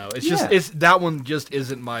 I don't know. It's Yeah. just that one just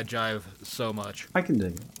isn't my jive so much. I can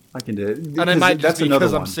dig it. And it And it might just be another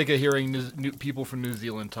because I'm one. sick of hearing new people from New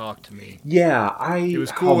Zealand talk to me. Yeah, It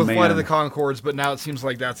was cool with Flight of the Conchords, but now it seems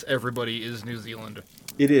like that's everybody is New Zealand.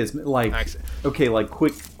 It is like Accent. okay, like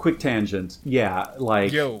quick tangent. Yeah,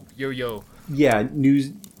 like Yo. yeah,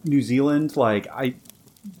 New Zealand. Like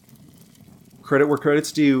credit where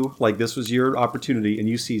credit's due. Like this was your opportunity and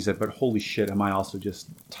you seized it. But holy shit, am I also just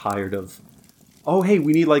tired of? Oh hey,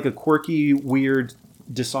 we need like a quirky, weird,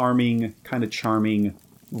 disarming, kind of charming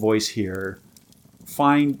voice here.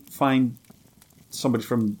 Find somebody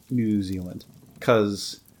from New Zealand,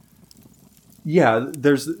 because yeah,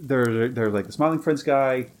 there's like the Smiling Friends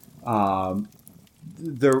guy.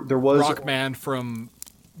 There was Rockman from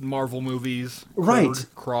Marvel movies. Right.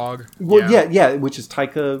 Krog. Well, yeah, which is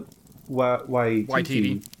Taika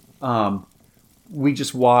Waititi. Waititi. We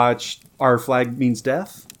just watched Our Flag Means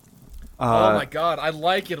Death. Oh my god, I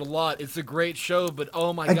like it a lot. It's a great show, but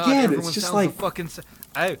oh my god, Again, it's everyone just sounds like- so fucking.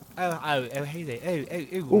 Hey there,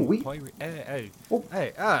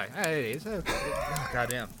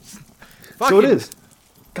 goddamn. So it is.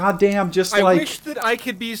 Goddamn, just I like wish that I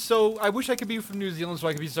could be so. I wish I could be from New Zealand so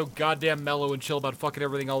I could be so goddamn mellow and chill about fucking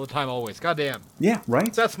everything all the time, always. Goddamn. yeah,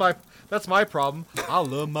 right. That's my problem. I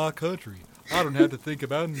love my country. I don't have to think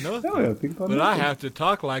about nothing. I don't think about But I nothing. have to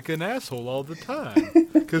talk like an asshole all the time.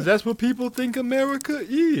 Because that's what people think America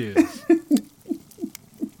is.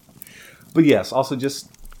 But yes, also just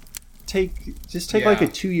take like Yeah. a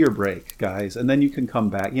 2-year break, guys, and then you can come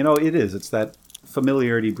back. You know, it's that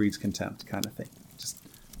familiarity breeds contempt kind of thing. Just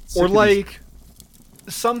sick Or of these- like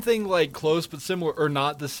something like close but similar or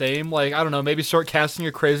not the same. Like, I don't know, maybe start casting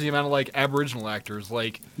a crazy amount of like Aboriginal actors.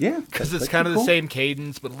 Like, yeah, because it's that'd kind be of cool. the same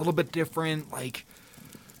cadence but a little bit different. Like,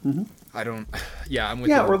 I don't. Yeah, I'm with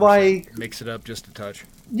Yeah, you. or 100%. like- mix it up just a touch.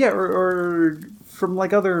 Yeah, or from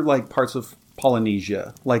like other like parts of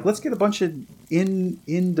Polynesia. Like, let's get a bunch of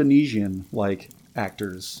Indonesian like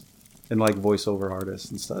actors and like voiceover artists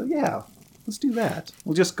and stuff. Yeah, let's do that.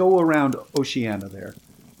 We'll just go around Oceania there.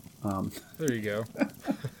 There you go.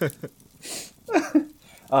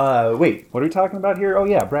 Wait, what are we talking about here? Oh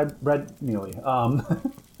yeah, Brad Neely.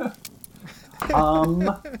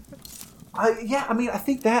 I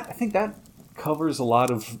think that covers a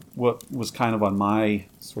lot of what was kind of on my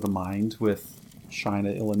sort of mind with China,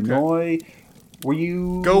 Illinois. Were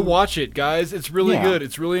you Go watch it, guys. It's really Yeah. good.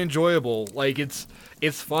 It's really enjoyable. Like it's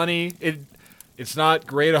funny. It's not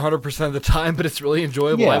great 100% of the time, but it's really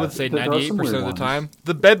enjoyable. Yeah, I would say there are some 98% of weird the ones. time.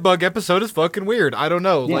 The bedbug episode is fucking weird. I don't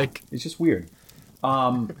know. Yeah, Like it's just weird.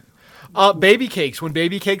 Baby Cakes. When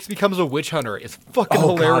Baby Cakes becomes a witch hunter, it's fucking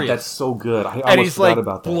Oh hilarious. god, that's so good. I and almost he's forgot like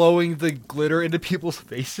about that. blowing the glitter into people's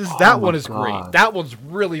faces. Oh That my one is God. great. That one's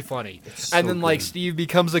really funny. so And then like good. Steve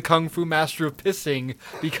becomes a kung fu master of pissing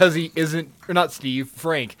because he isn't, or not Steve,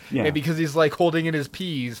 Frank. Yeah. And because he's like holding in his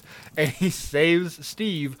peas, and he saves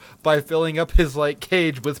Steve by filling up his like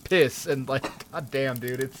cage with piss. And like, god damn,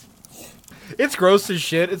 dude, it's It's gross as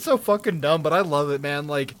shit. It's so fucking dumb, but I love it, man.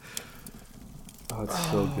 Like, Oh,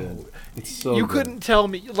 it's so good. It's so you good. couldn't tell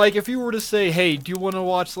me, like, if you were to say, hey, do you want to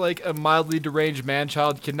watch, like, a mildly deranged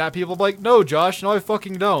man-child kidnap people? I'm like, no, Josh, no, I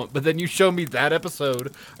fucking don't. But then you show me that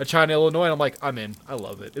episode of China, Illinois, and I'm like, I'm in. I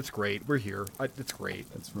love it. It's great. We're here. It's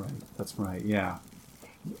great. That's right. That's right. Yeah.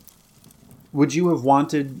 Would you have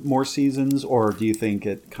wanted more seasons, or do you think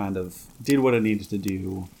it kind of did what it needed to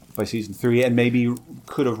do by season 3, and maybe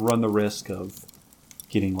could have run the risk of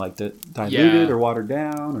getting like diluted Yeah. or watered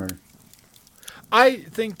down, or? I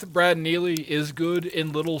think that Brad Neely is good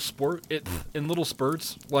in little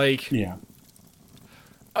spurts. Like, Yeah.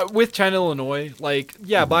 with China, Illinois, like,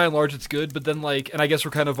 yeah, by and large it's good, but then, like, and I guess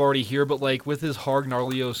we're kind of already here, but, like, with his Harg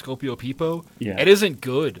Gnarlio Scopio Pipo, Yeah. it isn't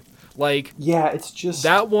good. Like, Yeah, it's just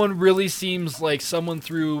that one really seems like someone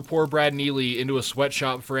threw poor Brad Neely into a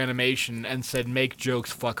sweatshop for animation and said, make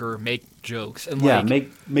jokes, fucker, make jokes. And, Yeah,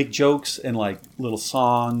 like, make jokes and like little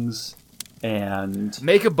songs, and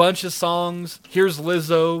make a bunch of songs. Here's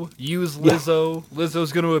Lizzo. Use Lizzo.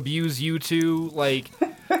 Lizzo's going to abuse you too. Like,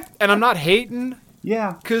 and I'm not hating.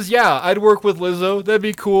 yeah, Because, yeah, I'd work with Lizzo. That'd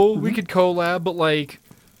be cool. We could collab, but, like,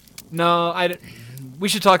 no, we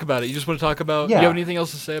should talk about it. You just want to talk about... Yeah. Do you have anything else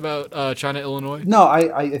to say about China, Illinois? no,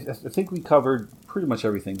 I think we covered pretty much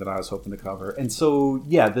everything that I was hoping to cover, and so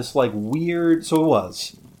yeah, this like weird. So it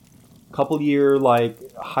was a couple year like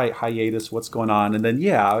hiatus. What's going on? And then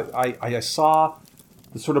yeah, I saw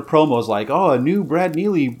the sort of promos like, oh, a new Brad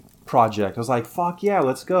Neely project. I was like, fuck yeah,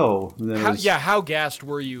 let's go. And then it was- How gassed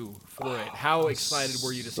were you for it? How excited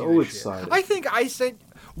were you to see so this excited. shit? I think I sent...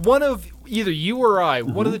 One of... Either you or I,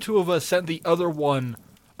 one Mm-hmm. of the two of us sent the other one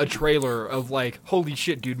a trailer of, like, holy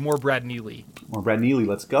shit, dude, more Brad Neely. More Brad Neely,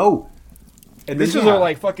 let's go. And This then, is yeah. our,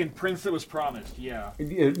 like, fucking prince that was promised, yeah.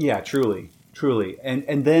 Yeah, truly.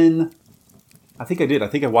 And then I think I did. I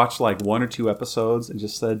think I watched like 1 or 2 episodes and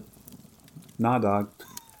just said, nah, dog.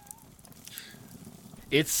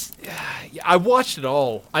 It's, I watched it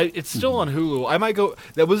all. It's still on Hulu. I might go.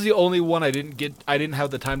 That was the only one I didn't get. I didn't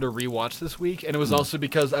have the time to rewatch this week, and it was also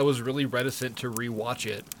because I was really reticent to rewatch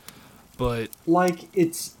it. But Like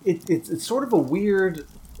it's sort of a weird.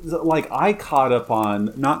 Like I caught up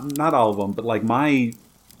on not all of them, but like my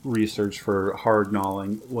research for Hard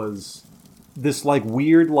Gnawing was this like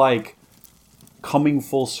weird like coming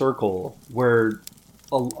full circle where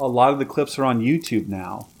a lot of the clips are on YouTube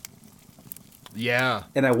now. yeah,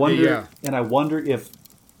 And I wonder, Yeah. and I wonder if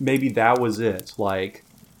maybe that was it. Like,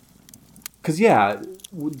 because yeah,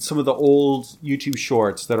 with some of the old YouTube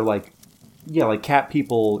shorts that are like, yeah, like Cat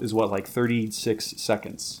People is what, like 36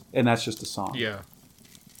 seconds, and that's just a song. yeah.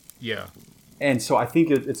 And so I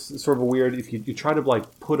think it's sort of a weird if you try to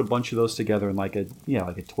like put a bunch of those together in like a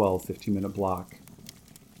 12, 15-minute block.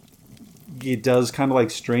 It does kind of like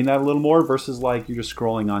strain that a little more versus like you're just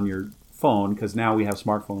scrolling on your phone, because now we have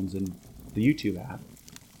smartphones and the YouTube app.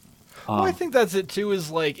 Well, I think that's it too. Is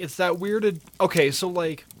like it's that weird.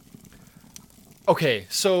 Okay,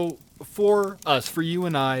 so for us, for you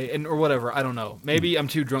and I, and or whatever, I don't know. Maybe I'm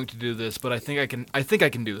too drunk to do this, but I think I can. I think I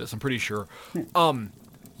can do this. I'm pretty sure.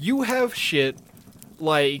 You have shit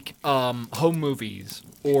like home movies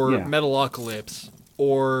or Yeah. Metalocalypse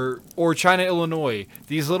or China, Illinois.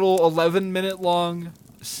 These little 11-minute long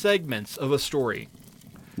segments of a story.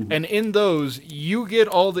 And in those, you get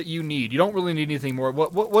all that you need. You don't really need anything more.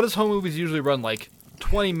 What does home movies usually run? Like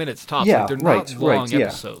 20 minutes tops. Yeah, Like they're right, not long right, yeah.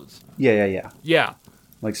 episodes. Yeah. Yeah.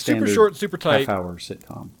 Like Super standard short, super tight. half-hour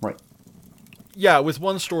sitcom. Right. Yeah, with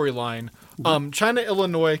one storyline. China,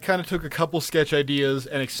 Illinois kind of took a couple sketch ideas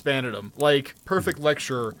and expanded them. Like Perfect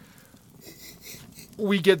Lecture,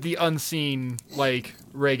 we get the unseen, like,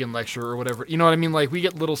 Reagan lecture or whatever. You know what I mean? Like, we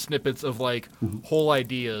get little snippets of, like, whole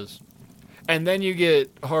ideas. And then you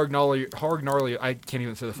get Harg Gnarly. I can't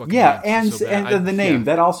even say the fucking Yeah, name. It's so bad. and the name yeah.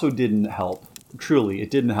 that also didn't help. Truly, it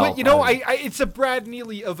didn't help. But you know, it's a Brad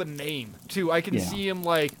Neely of a name too. I can Yeah. see him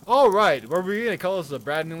like, all right, what are we gonna call this? The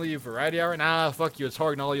Brad Neely Variety Hour? Nah, fuck you. It's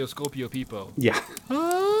Harg Gnarly Scopio Pipo. Yeah.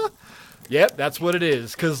 Yep, that's what it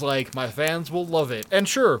is. Cause like my fans will love it, and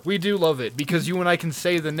sure, we do love it because you and I can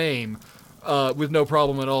say the name with no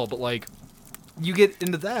problem at all. But like, you get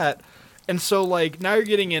into that, and so like now you're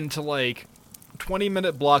getting into like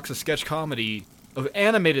 20-minute blocks of sketch comedy, of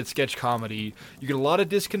animated sketch comedy. You get a lot of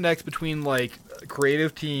disconnects between like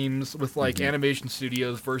creative teams with like animation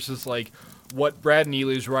studios versus like what Brad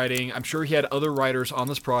Neely's writing. I'm sure he had other writers on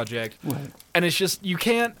this project, and it's just you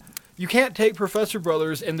can't take Professor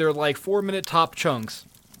Brothers and their like 4-minute top chunks,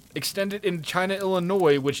 extend it into China,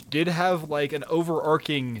 Illinois, which did have like an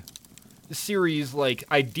overarching series like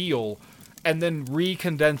ideal, and then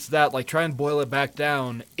recondense that, like try and boil it back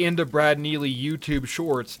down into Brad Neely YouTube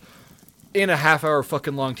shorts in a half-hour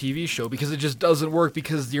fucking long TV show, because it just doesn't work,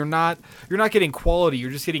 because you're not getting quality, you're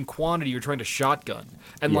just getting quantity. You're trying to shotgun,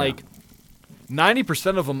 and like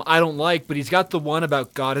 90% of them I don't like, but he's got the one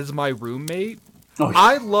about God is my roommate. Oh, yeah.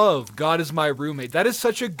 I love God is my roommate. That is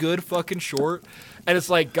such a good fucking short. And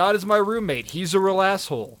it's like, God is my roommate. He's a real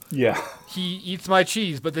asshole. Yeah. He eats my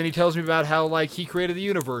cheese, but then he tells me about how, like, he created the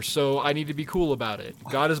universe, so I need to be cool about it.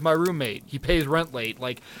 God is my roommate. He pays rent late.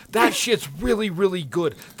 Like, that shit's really, really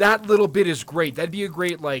good. That little bit is great. That'd be a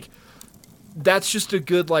great, like, that's just a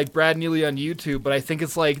good, like, Brad Neely on YouTube, but I think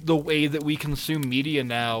it's, like, the way that we consume media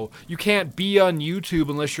now. You can't be on YouTube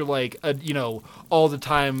unless you're, like, all the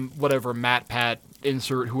time, whatever, Matt, Pat,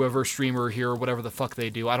 insert whoever streamer here, whatever the fuck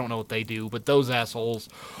they do. I don't know what they do, but those assholes.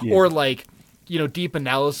 Yeah. Or, like, deep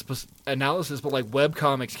analysis, but, like,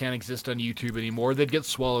 webcomics can't exist on YouTube anymore. They'd get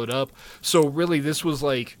swallowed up. So, really, this was,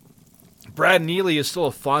 like, Brad Neely is still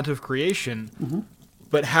a font of creation,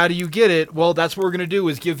 but how do you get it? Well, that's what we're going to do,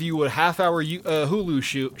 is give you a half-hour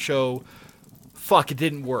Hulu show. Fuck, it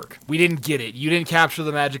didn't work. We didn't get it. You didn't capture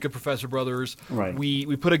the magic of Professor Brothers. Right.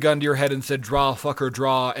 We put a gun to your head and said, draw, fucker,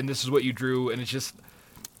 draw, and this is what you drew, and it's just,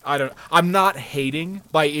 I'm not hating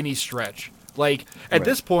by any stretch. Like, at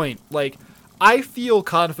this point, like, I feel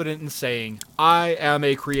confident in saying, I am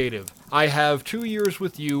a creative. I have 2 years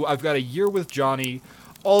with you. I've got a year with Johnny.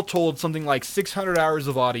 All told, something like 600 hours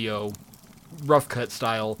of audio, rough cut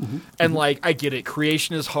style. And, like, I get it.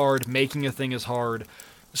 Creation is hard. Making a thing is hard.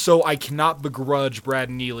 So I cannot begrudge Brad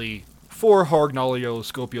Neely for Hargnolio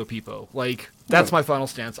Scopio Pipo. Like, that's my final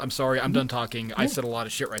stance. I'm sorry, I'm done talking. I said a lot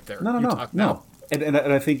of shit right there. No. And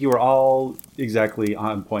I think you were all exactly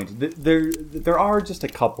on point. There are just a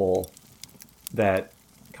couple that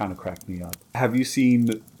kind of cracked me up. Have you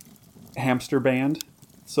seen Hamster Band?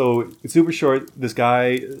 So it's super short. This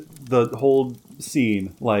guy, the whole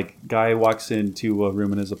scene, like, guy walks into a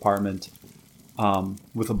room in his apartment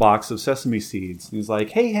with a box of sesame seeds. And he's like,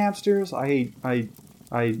 "Hey hamsters, I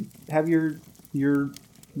have your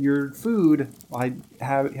food. I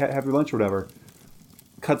have your lunch or whatever."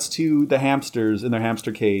 Cuts to the hamsters in their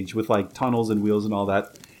hamster cage with, like, tunnels and wheels and all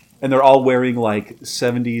that, and they're all wearing, like,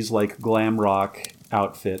 70s, like, glam rock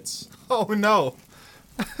outfits. Oh no.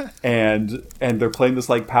 and they're playing this,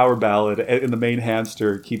 like, power ballad, and the main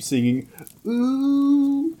hamster keeps singing,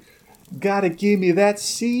 "Ooh, gotta give me that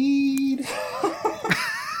seed."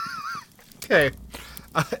 Okay.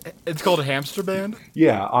 It's called a Hamster Band?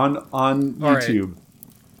 Yeah, on YouTube.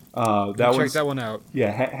 Check that one out.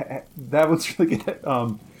 Yeah, that one's really good.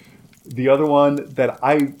 The other one that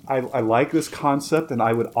I like this concept, and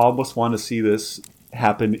I would almost want to see this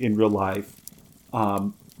happen in real life.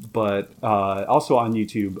 But also on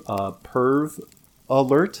YouTube, Perv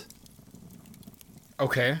Alert.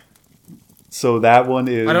 Okay. So that one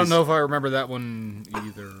is... I don't know if I remember that one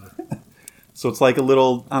either. So it's like a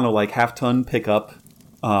little, I don't know, like half-ton pickup.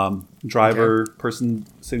 Driver, person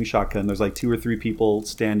sitting shotgun. There's like 2 or 3 people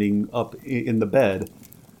standing up in the bed.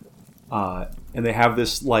 And they have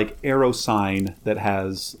this, like, arrow sign that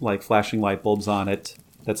has, like, flashing light bulbs on it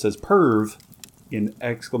that says "Perv" in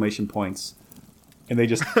exclamation points. And they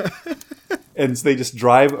just they just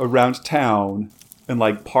drive around town and,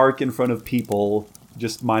 like, park in front of people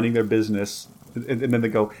just minding their business, and then they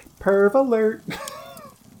go, "Perv alert."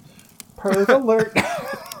 Perv alert.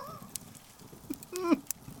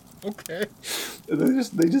 Okay. And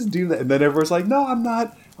they just do that, and then everyone's like, "No, I'm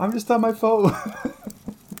not. I'm just on my phone."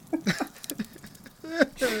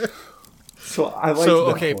 So I like. So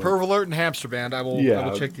okay, Perv Alert and Hamster Band. I will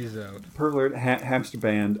check these out. Perv Alert, Hamster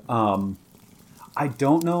Band. I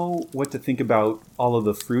don't know what to think about all of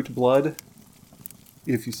the Fruit Blood.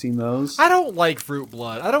 If you've seen those, I don't like Fruit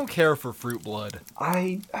Blood. I don't care for Fruit Blood.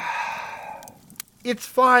 It's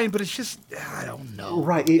fine, but it's just, I don't know.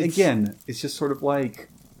 Right. It's just sort of like,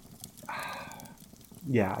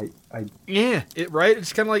 yeah, right?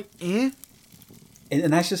 It's kind of like, And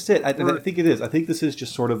that's just it. I think it is. I think this is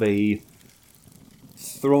just sort of a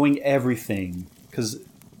throwing everything, because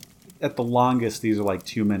at the longest, these are like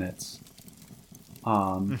 2 minutes.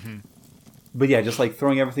 But yeah, just like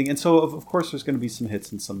throwing everything. And so, of course, there's going to be some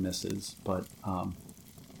hits and some misses, but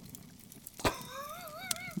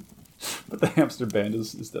but the Hamster Band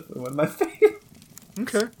is definitely one of my favorites.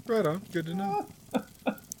 Okay, right on. Good to know.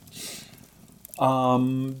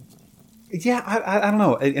 Yeah, I don't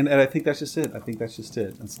know, and I think that's just it.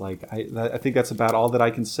 It's like I think that's about all that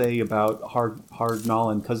I can say about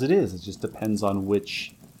Hargnolin, because it just depends on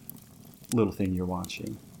which little thing you're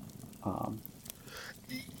watching.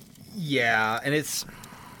 Yeah, and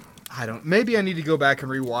maybe I need to go back and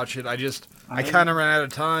rewatch it. I kind of ran out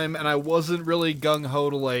of time, and I wasn't really gung-ho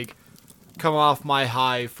to, like, come off my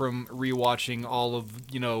high from rewatching all of,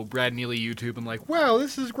 Brad Neely YouTube and like, wow,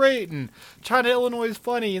 this is great, and China, Illinois is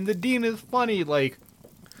funny, and the Dean is funny. Like,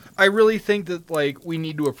 I really think that, like, we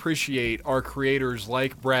need to appreciate our creators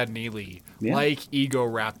like Brad Neely, like Ego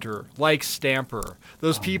Raptor, like Stamper.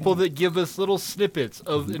 Those people that give us little snippets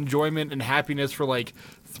of enjoyment and happiness for, like,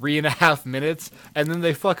 3.5 minutes, and then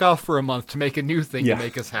they fuck off for a month to make a new thing to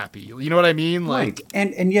make us happy. You know what I mean? Like,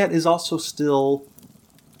 right. And yet is also still,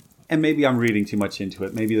 and maybe I'm reading too much into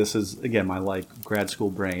it. Maybe this is, again, my, like, grad school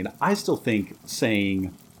brain. I still think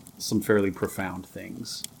saying some fairly profound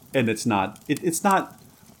things. And it's not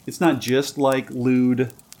just like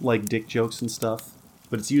lewd, like dick jokes and stuff,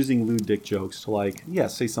 but it's using lewd dick jokes to, like,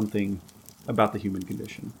 say something about the human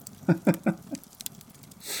condition.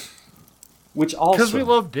 Which also, because we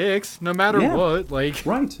love dicks, no matter what. Like,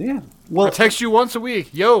 right? Yeah. Well, I text you once a week.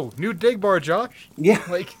 Yo, new dig bar, Josh. Yeah.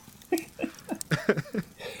 Like,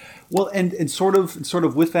 well, and sort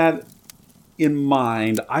of with that in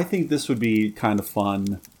mind, I think this would be kind of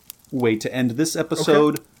fun way to end this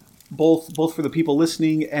episode, both for the people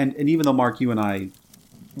listening and even though Mark, you and I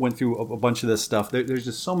went through a bunch of this stuff. There's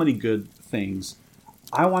just so many good things.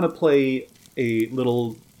 I want to play a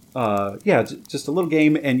little. Just a little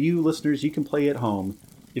game, and you listeners, you can play at home.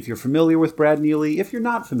 If you're familiar with Brad Neely, if you're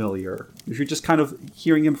not familiar, if you're just kind of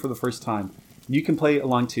hearing him for the first time, you can play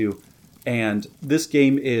along too. And this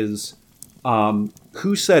game is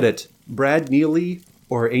Who Said It, Brad Neely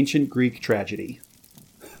or Ancient Greek Tragedy?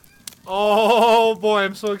 oh boy,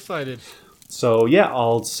 I'm so excited. So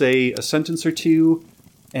I'll say a sentence or two,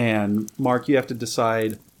 and Mark, you have to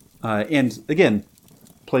decide. And again,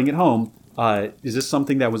 playing at home, is this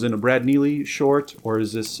something that was in a Brad Neely short, or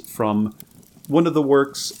is this from one of the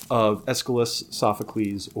works of Aeschylus,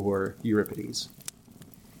 Sophocles, or Euripides?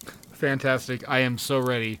 Fantastic. I am so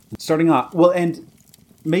ready. Starting off, well, and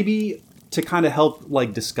maybe to kind of help,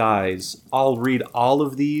 like, disguise, I'll read all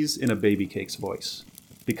of these in a Baby Cakes voice,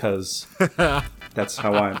 because that's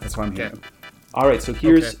why I'm hearing them. All right, so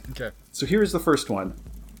here's the first one.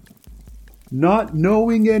 Not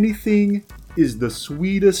knowing anything is the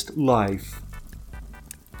sweetest life.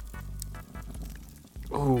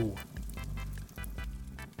 Oh.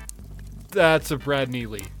 That's a Brad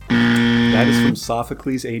Neely. That is from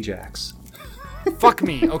Sophocles' Ajax. Fuck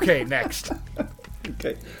me. Okay, next.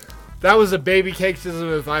 Okay. That was a Baby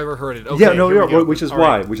Cakesism if I ever heard it. Okay, which is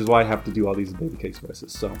why I have to do all these Baby Cakes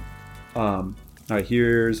voices. So, all right,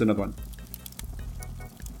 here's another one.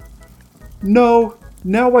 No,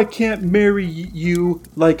 now I can't marry you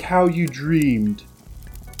like how you dreamed.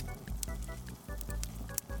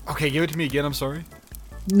 Okay, give it to me again, I'm sorry.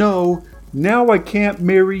 No, now I can't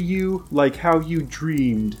marry you like how you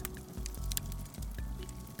dreamed.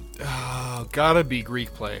 Oh, gotta be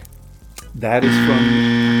Greek play. That is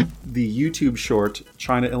from the YouTube short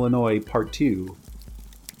China, Illinois, Part 2.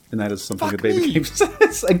 And that is something that Baby Cakes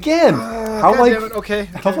says. Again! How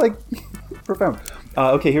profound.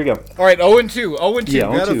 Okay, here we go. All right, 0-2. 0-2. Yeah,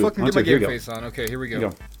 Gotta 0-2. fucking get my Here we game go. face on. Okay, here we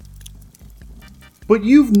go. But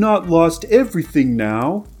you've not lost everything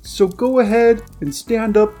now, so go ahead and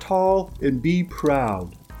stand up tall and be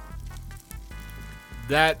proud.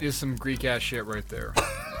 That is some Greek ass shit right there.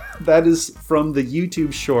 That is from the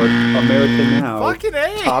YouTube short America Now. Fucking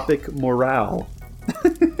A. Topic morale.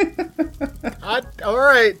 All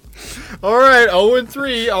right.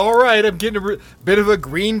 0-3. All right, I'm getting a bit of a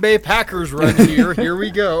Green Bay Packers run here. Here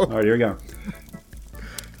we go. All right, here we go.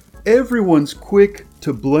 Everyone's quick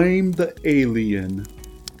to blame the alien.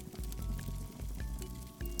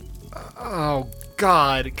 Oh,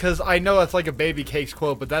 God. Because I know that's like a Baby Cakes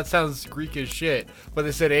quote, but that sounds Greek as shit. But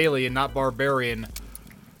they said alien, not barbarian.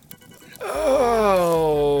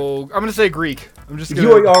 Oh, I'm going to say Greek. I'm just going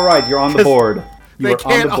to... You are all right. You're on the board. They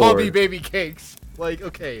can't all be Baby Cakes. Like,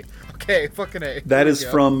 okay, fucking A. That is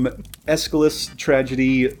from Aeschylus'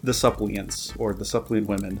 tragedy, The Suppliants, or The Suppliant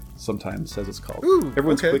Women, sometimes, as it's called. Ooh,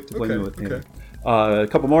 Everyone's quick to blame the alien. A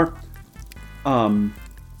couple more.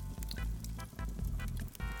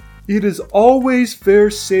 It is always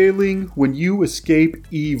fair sailing when you escape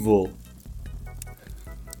evil.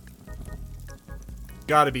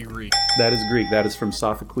 Gotta be Greek. That is Greek. That is from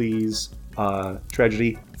Sophocles'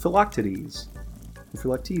 tragedy, Philoctetes.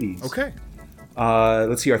 Philoctetes. Okay.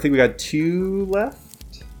 Let's see. I think we got two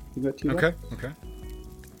left. Okay.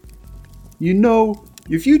 You know,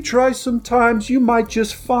 if you try sometimes, you might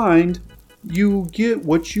just find you get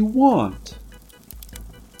what you want.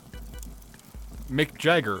 Mick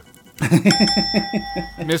Jagger.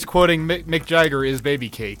 Misquoting Mick Jagger is Baby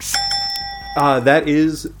Cakes. That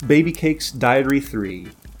is Baby Cakes Diary 3.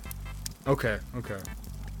 Okay. Okay.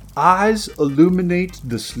 Eyes illuminate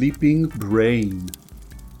the sleeping brain.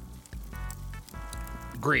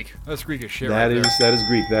 Greek. That's Greek as shit. That right is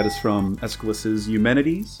Greek. That is from Aeschylus's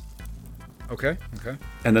Eumenides. there. Okay. Okay.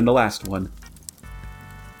 And then the last one.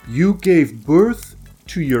 You gave birth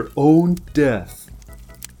to your own death.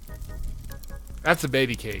 That's the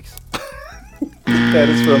baby cakes. That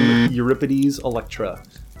is from Euripides' Electra.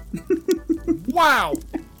 Wow!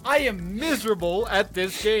 I am miserable at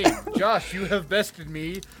this game. Josh, you have bested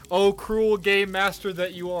me. Oh, cruel game master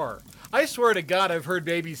that you are. I swear to God, I've heard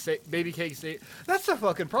baby cake say, that's a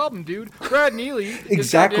fucking problem, dude. Brad Neely is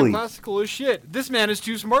Exactly. goddamn classical as shit. This man is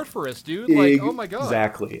too smart for us, dude. Like, oh my God.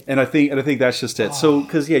 Exactly. And I think that's just it. So,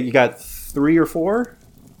 because, yeah, you got 3 or 4?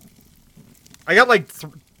 I got like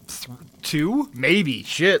 2, maybe.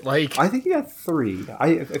 Shit, like I think you got 3.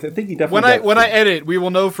 I think you definitely when got I edit, we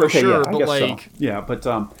will know for okay, sure. yeah, I but guess like, so. Yeah, but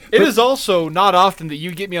it is also not often that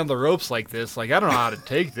you get me on the ropes like this. Like, I don't know how to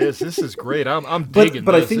take this. This is great. I'm digging.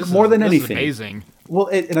 but I this. think This more than this anything- is amazing. well,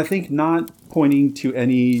 and I think not pointing to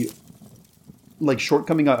any like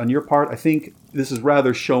shortcoming on your part. I think this is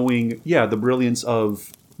rather showing, the brilliance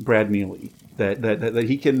of Brad Neely that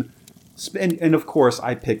he can. And of course,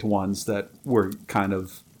 I picked ones that were kind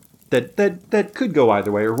of that could go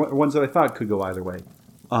either way, or ones that I thought could go either way.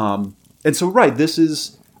 And so, right,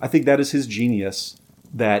 I think that is his genius,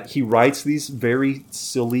 that he writes these very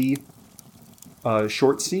silly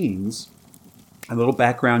short scenes and little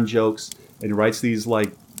background jokes, and he writes these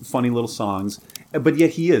like funny little songs, but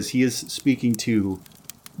yet he is speaking to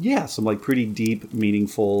some like pretty deep,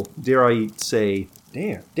 meaningful, dare I say,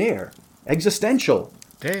 existential.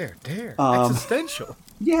 Dare, existential.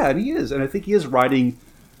 Yeah, and he is, and I think he is writing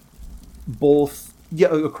both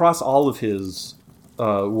across all of his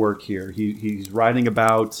work here. He's writing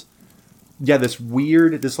about this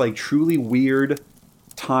like truly weird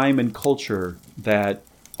time and culture that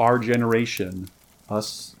our generation,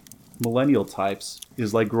 us millennial types,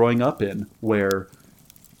 is like growing up in, where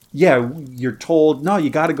you're told, no,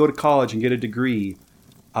 you got to go to college and get a degree,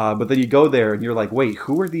 but then you go there and you're like, wait,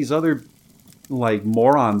 who are these other like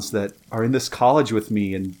morons that are in this college with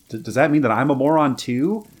me, and does that mean that I'm a moron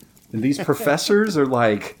too? And these professors are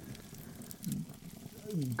like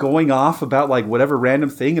going off about like whatever random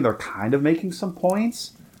thing, and they're kind of making some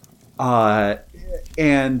points. And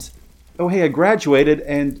oh hey, I graduated,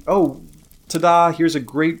 and oh ta-da, here's a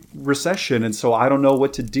great recession, and so I don't know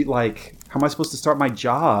what to do. Like, how am I supposed to start my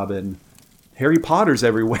job? And Harry Potter's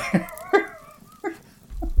everywhere.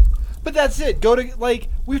 But that's it. Go to, like,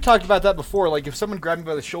 we've talked about that before. Like, if someone grabbed me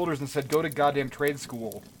by the shoulders and said, go to goddamn trade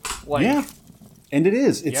school. Like, yeah. And it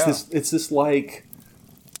is. It's this like,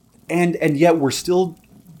 and yet we're still.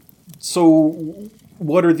 So,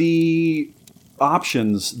 what are the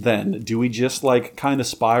options then? Do we just like kind of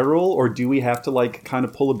spiral, or do we have to like kind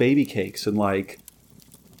of pull a baby cakes and like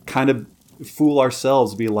kind of fool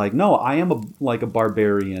ourselves? Be like, no, I am a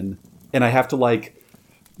barbarian, and I have to like.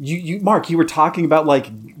 You Mark, you were talking about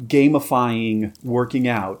like gamifying working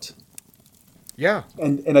out. Yeah.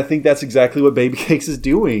 And I think that's exactly what Baby Cakes is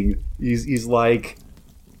doing. He's like,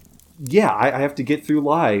 I have to get through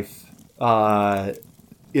life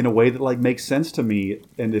in a way that like makes sense to me,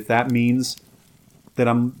 and if that means that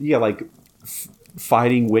I'm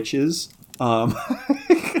fighting witches,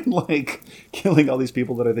 like killing all these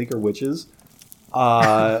people that I think are witches,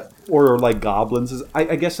 or like goblins.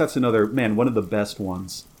 I guess that's another one of the best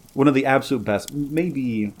ones. One of the absolute best,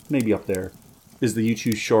 maybe up there, is the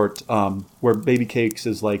YouTube short where Baby Cakes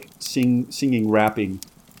is like singing, rapping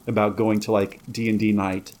about going to like D&D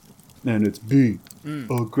night, and it's be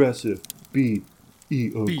aggressive, be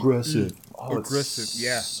aggressive. Aggressive,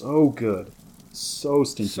 yeah. So good, so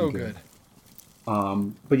stinking So good.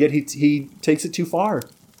 good. But yet he takes it too far,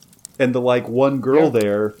 and the like one girl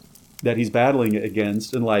there that he's battling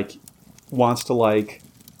against and like wants to like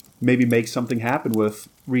maybe make something happen with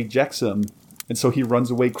rejects him, and so he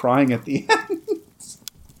runs away crying at the end.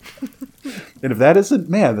 And if that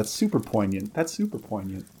isn't, that's super poignant. That's super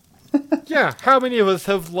poignant. Yeah, how many of us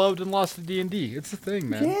have loved and lost to D&D? It's a thing,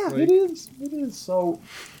 man. Yeah, Like, it is. So,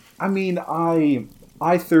 I mean,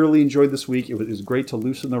 I thoroughly enjoyed this week. It was great to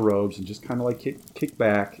loosen the robes and just kind of like kick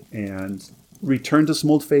back and return to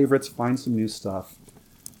some old favorites, find some new stuff.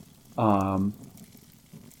 I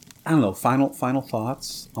don't know. Final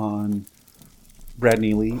thoughts on Brad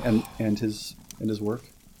Neely and his work.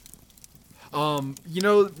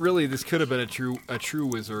 Really, this could have been a true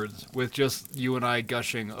Wizards with just you and I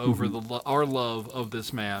gushing over our love of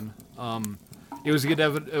this man. It was good to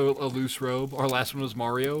have a loose robe. Our last one was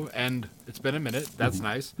Mario, and it's been a minute. That's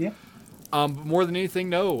nice. Yeah. But more than anything,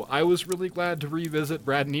 no. I was really glad to revisit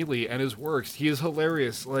Brad Neely and his works. He is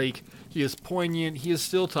hilarious. Like, he is poignant. He is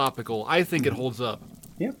still topical. I think it holds up.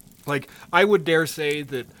 Yeah. Like, I would dare say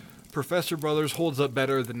that Professor Brothers holds up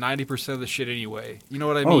better than 90% of the shit anyway. You know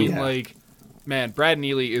what I mean? Yeah. Like, man, Brad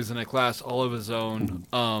Neely is in a class all of his own.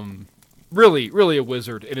 Really, really a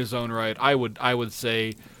wizard in his own right. I would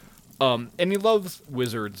say, and he loves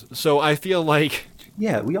wizards. So I feel like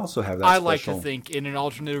Yeah, we also have that I special. like to think in an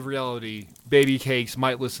alternative reality, Baby Cakes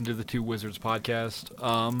might listen to the Two Wizards podcast.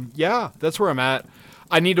 Yeah, that's where I'm at.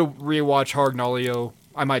 I need to rewatch Hargnalio.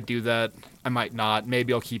 I might do that. I might not.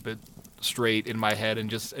 Maybe I'll keep it straight in my head and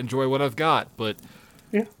just enjoy what I've got. But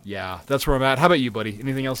yeah, that's where I'm at. How about you, buddy?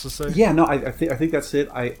 Anything else to say? Yeah, no, I think that's it.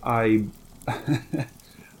 I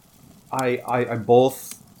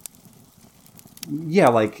both. Yeah,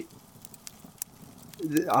 like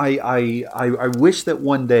I wish that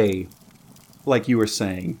one day, like you were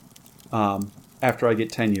saying, after I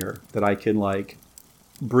get tenure, that I can like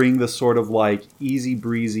bring the sort of like easy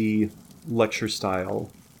breezy lecture style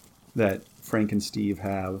that Frank and Steve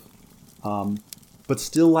have, but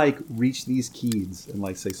still like reach these kids and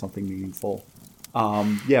like say something meaningful.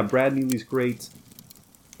 Yeah, Brad Neely's great.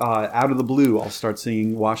 Out of the blue, I'll start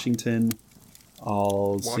singing Washington.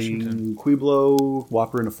 I'll sing Pueblo,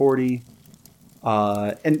 Whopper in a 40.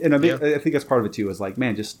 And I think that's part of it too. Is like,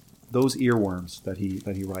 man, just those earworms that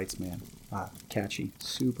he writes, man, catchy,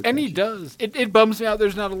 super. And catchy. he does. It bums me out.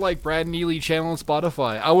 There's not a like Brad Neely channel on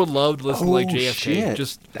Spotify. I would love to listen to like JFK. Shit.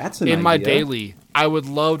 Just That's an in my idea. daily. I would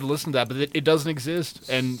love to listen to that, but it doesn't exist.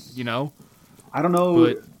 And you know, I don't know.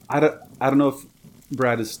 But- I don't know if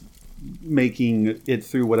Brad is making it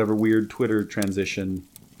through whatever weird Twitter transition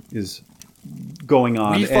is going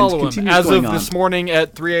on. we and follow him continues as going of on. this morning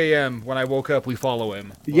at 3 a.m. when I woke up. We follow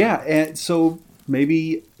him. Yeah, and so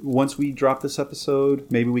maybe once we drop this episode,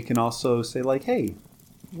 maybe we can also say like, hey,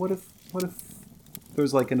 what if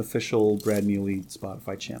there's like an official Brad Neely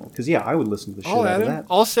Spotify channel? Because yeah, I would listen to the shit I'll out add of him. that.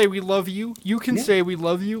 I'll say we love you. You can Yeah. say we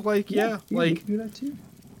love you. Like yeah, we like can do that too.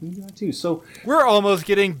 We can do that too. So we're almost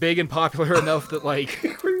getting big and popular enough that like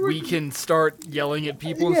we can start yelling at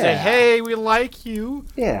people and say, Yeah. hey, we like you.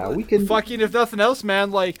 yeah, we can. Fucking if nothing else, man.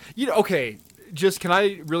 Like okay. Just can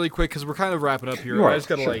I really quick because we're kind of wrapping up here. You are. I just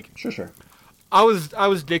gotta Sure. I was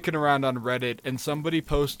dicking around on Reddit and somebody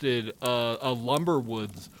posted a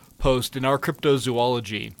Lumberwoods post in our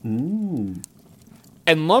cryptozoology.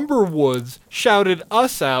 And Lumberwoods shouted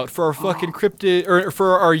us out for our fucking cryptid or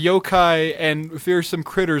for our yokai and fearsome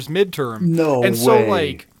critters midterm. No and so way.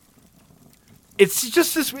 like it's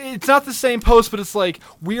just this. It's not the same post, but it's like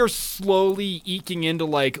we are slowly eking into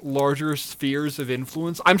like larger spheres of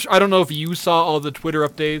influence. I don't know if you saw all the Twitter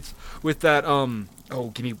updates with that. Oh,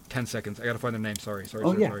 give me 10 seconds. I gotta find their name. Sorry.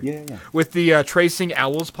 Oh yeah. With the Tracing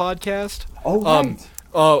Owls podcast. Oh right.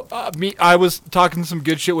 I was talking some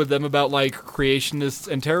good shit with them about like creationists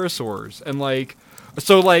and pterosaurs, and like,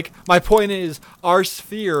 so like my point is our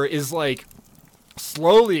sphere is like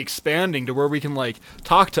slowly expanding to where we can like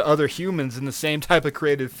talk to other humans in the same type of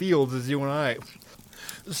creative fields as you and I.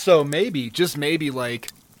 So maybe, just maybe, like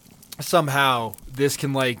somehow this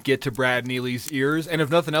can like get to Brad Neely's ears, and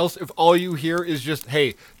if nothing else, if all you hear is just,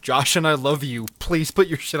 "Hey, Josh and I love you. Please put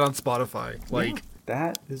your shit on Spotify." Like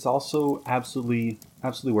that is also absolutely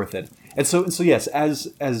worth it. And so yes,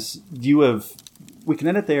 as you have, we can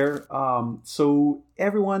end it there. So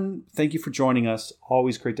everyone, thank you for joining us.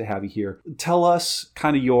 Always great to have you here. Tell us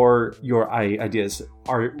kind of your ideas.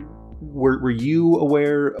 Were you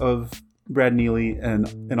aware of Brad Neely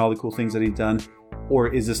and all the cool things that he's done, or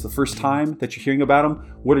is this the first time that you're hearing about him?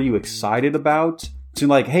 What are you excited about? So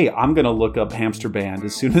like, hey, I'm gonna look up Hamster Band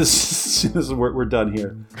as soon as we're done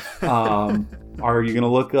here. Are you gonna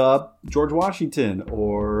look up George Washington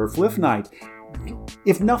or Fliff Night?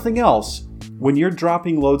 If nothing else, when you're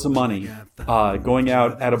dropping loads of money, going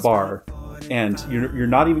out at a bar, and you're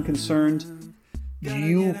not even concerned,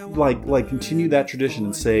 you like continue that tradition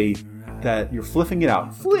and say that you're fliffing it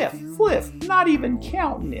out. Fliff, not even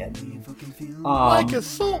counting it. like a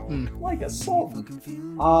sultan. Like a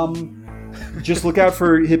sultan. Just look out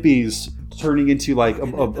for hippies turning into like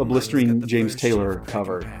a blistering James Taylor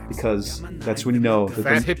cover, because that's when you know that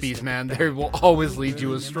Fat hippies, man, they will always lead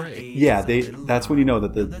you astray. yeah, that's when you know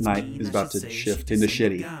that the night is about to shift into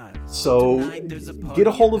shitty. So get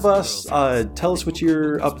a hold of us. Tell us what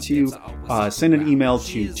you're up to. Send an email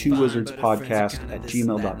to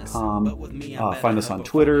twowizardspodcast@gmail.com. Find us on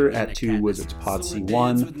Twitter at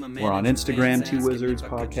twowizardspodc1. We're on Instagram, Two Wizards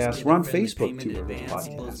Podcast. We're on Facebook, Two Wizards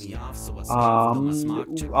Podcast.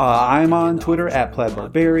 I'm on Twitter at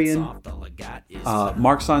PlaidBarbarian.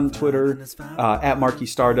 Mark's on Twitter at Marky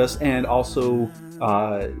Stardust, and also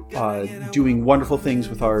doing wonderful things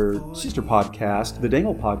with our sister podcast, the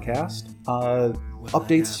Dangle Podcast.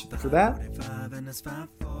 Updates for that?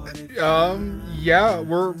 Yeah,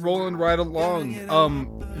 we're rolling right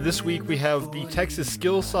along. This week we have the Texas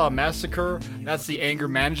Skill Saw Massacre. That's the anger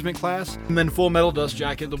management class. And then Full Metal Dust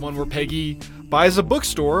Jacket, the one where Peggy buys a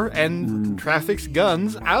bookstore and traffics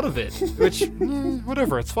guns out of it. Which,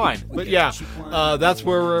 whatever, it's fine. But yeah, that's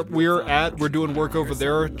where we're at. We're doing work over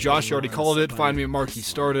there. Josh already called it. Find me at Marky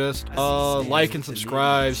Stardust. Like and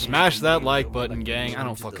subscribe. Smash that like button, gang. I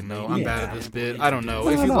don't fucking know. I'm bad at this bit. I don't know.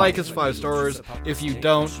 If you like us, 5 stars. If you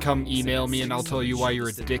don't, come email me and I'll tell you why you're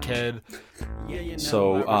a dickhead.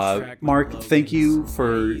 So, Mark, thank you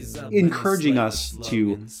for encouraging us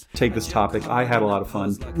to take this topic. I had a lot of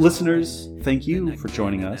fun. Listeners, thank you for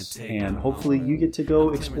joining us, and hopefully you get to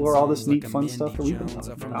go explore all this neat, fun stuff that we've been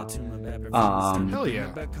talking about. Hell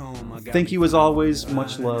yeah. Thank you as always.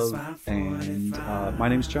 Much love. And my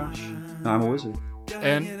name's Josh, and I'm a wizard.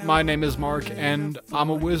 And my name is Mark, and I'm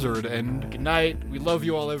a wizard. And good night. We love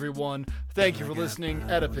you all, everyone. Thank you for listening.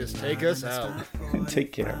 Oedipus, take us out.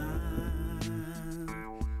 Take care.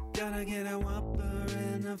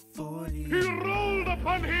 He rolled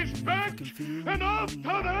upon his back, and after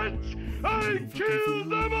that, I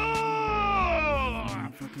killed them all!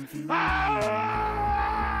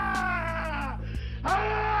 Ah!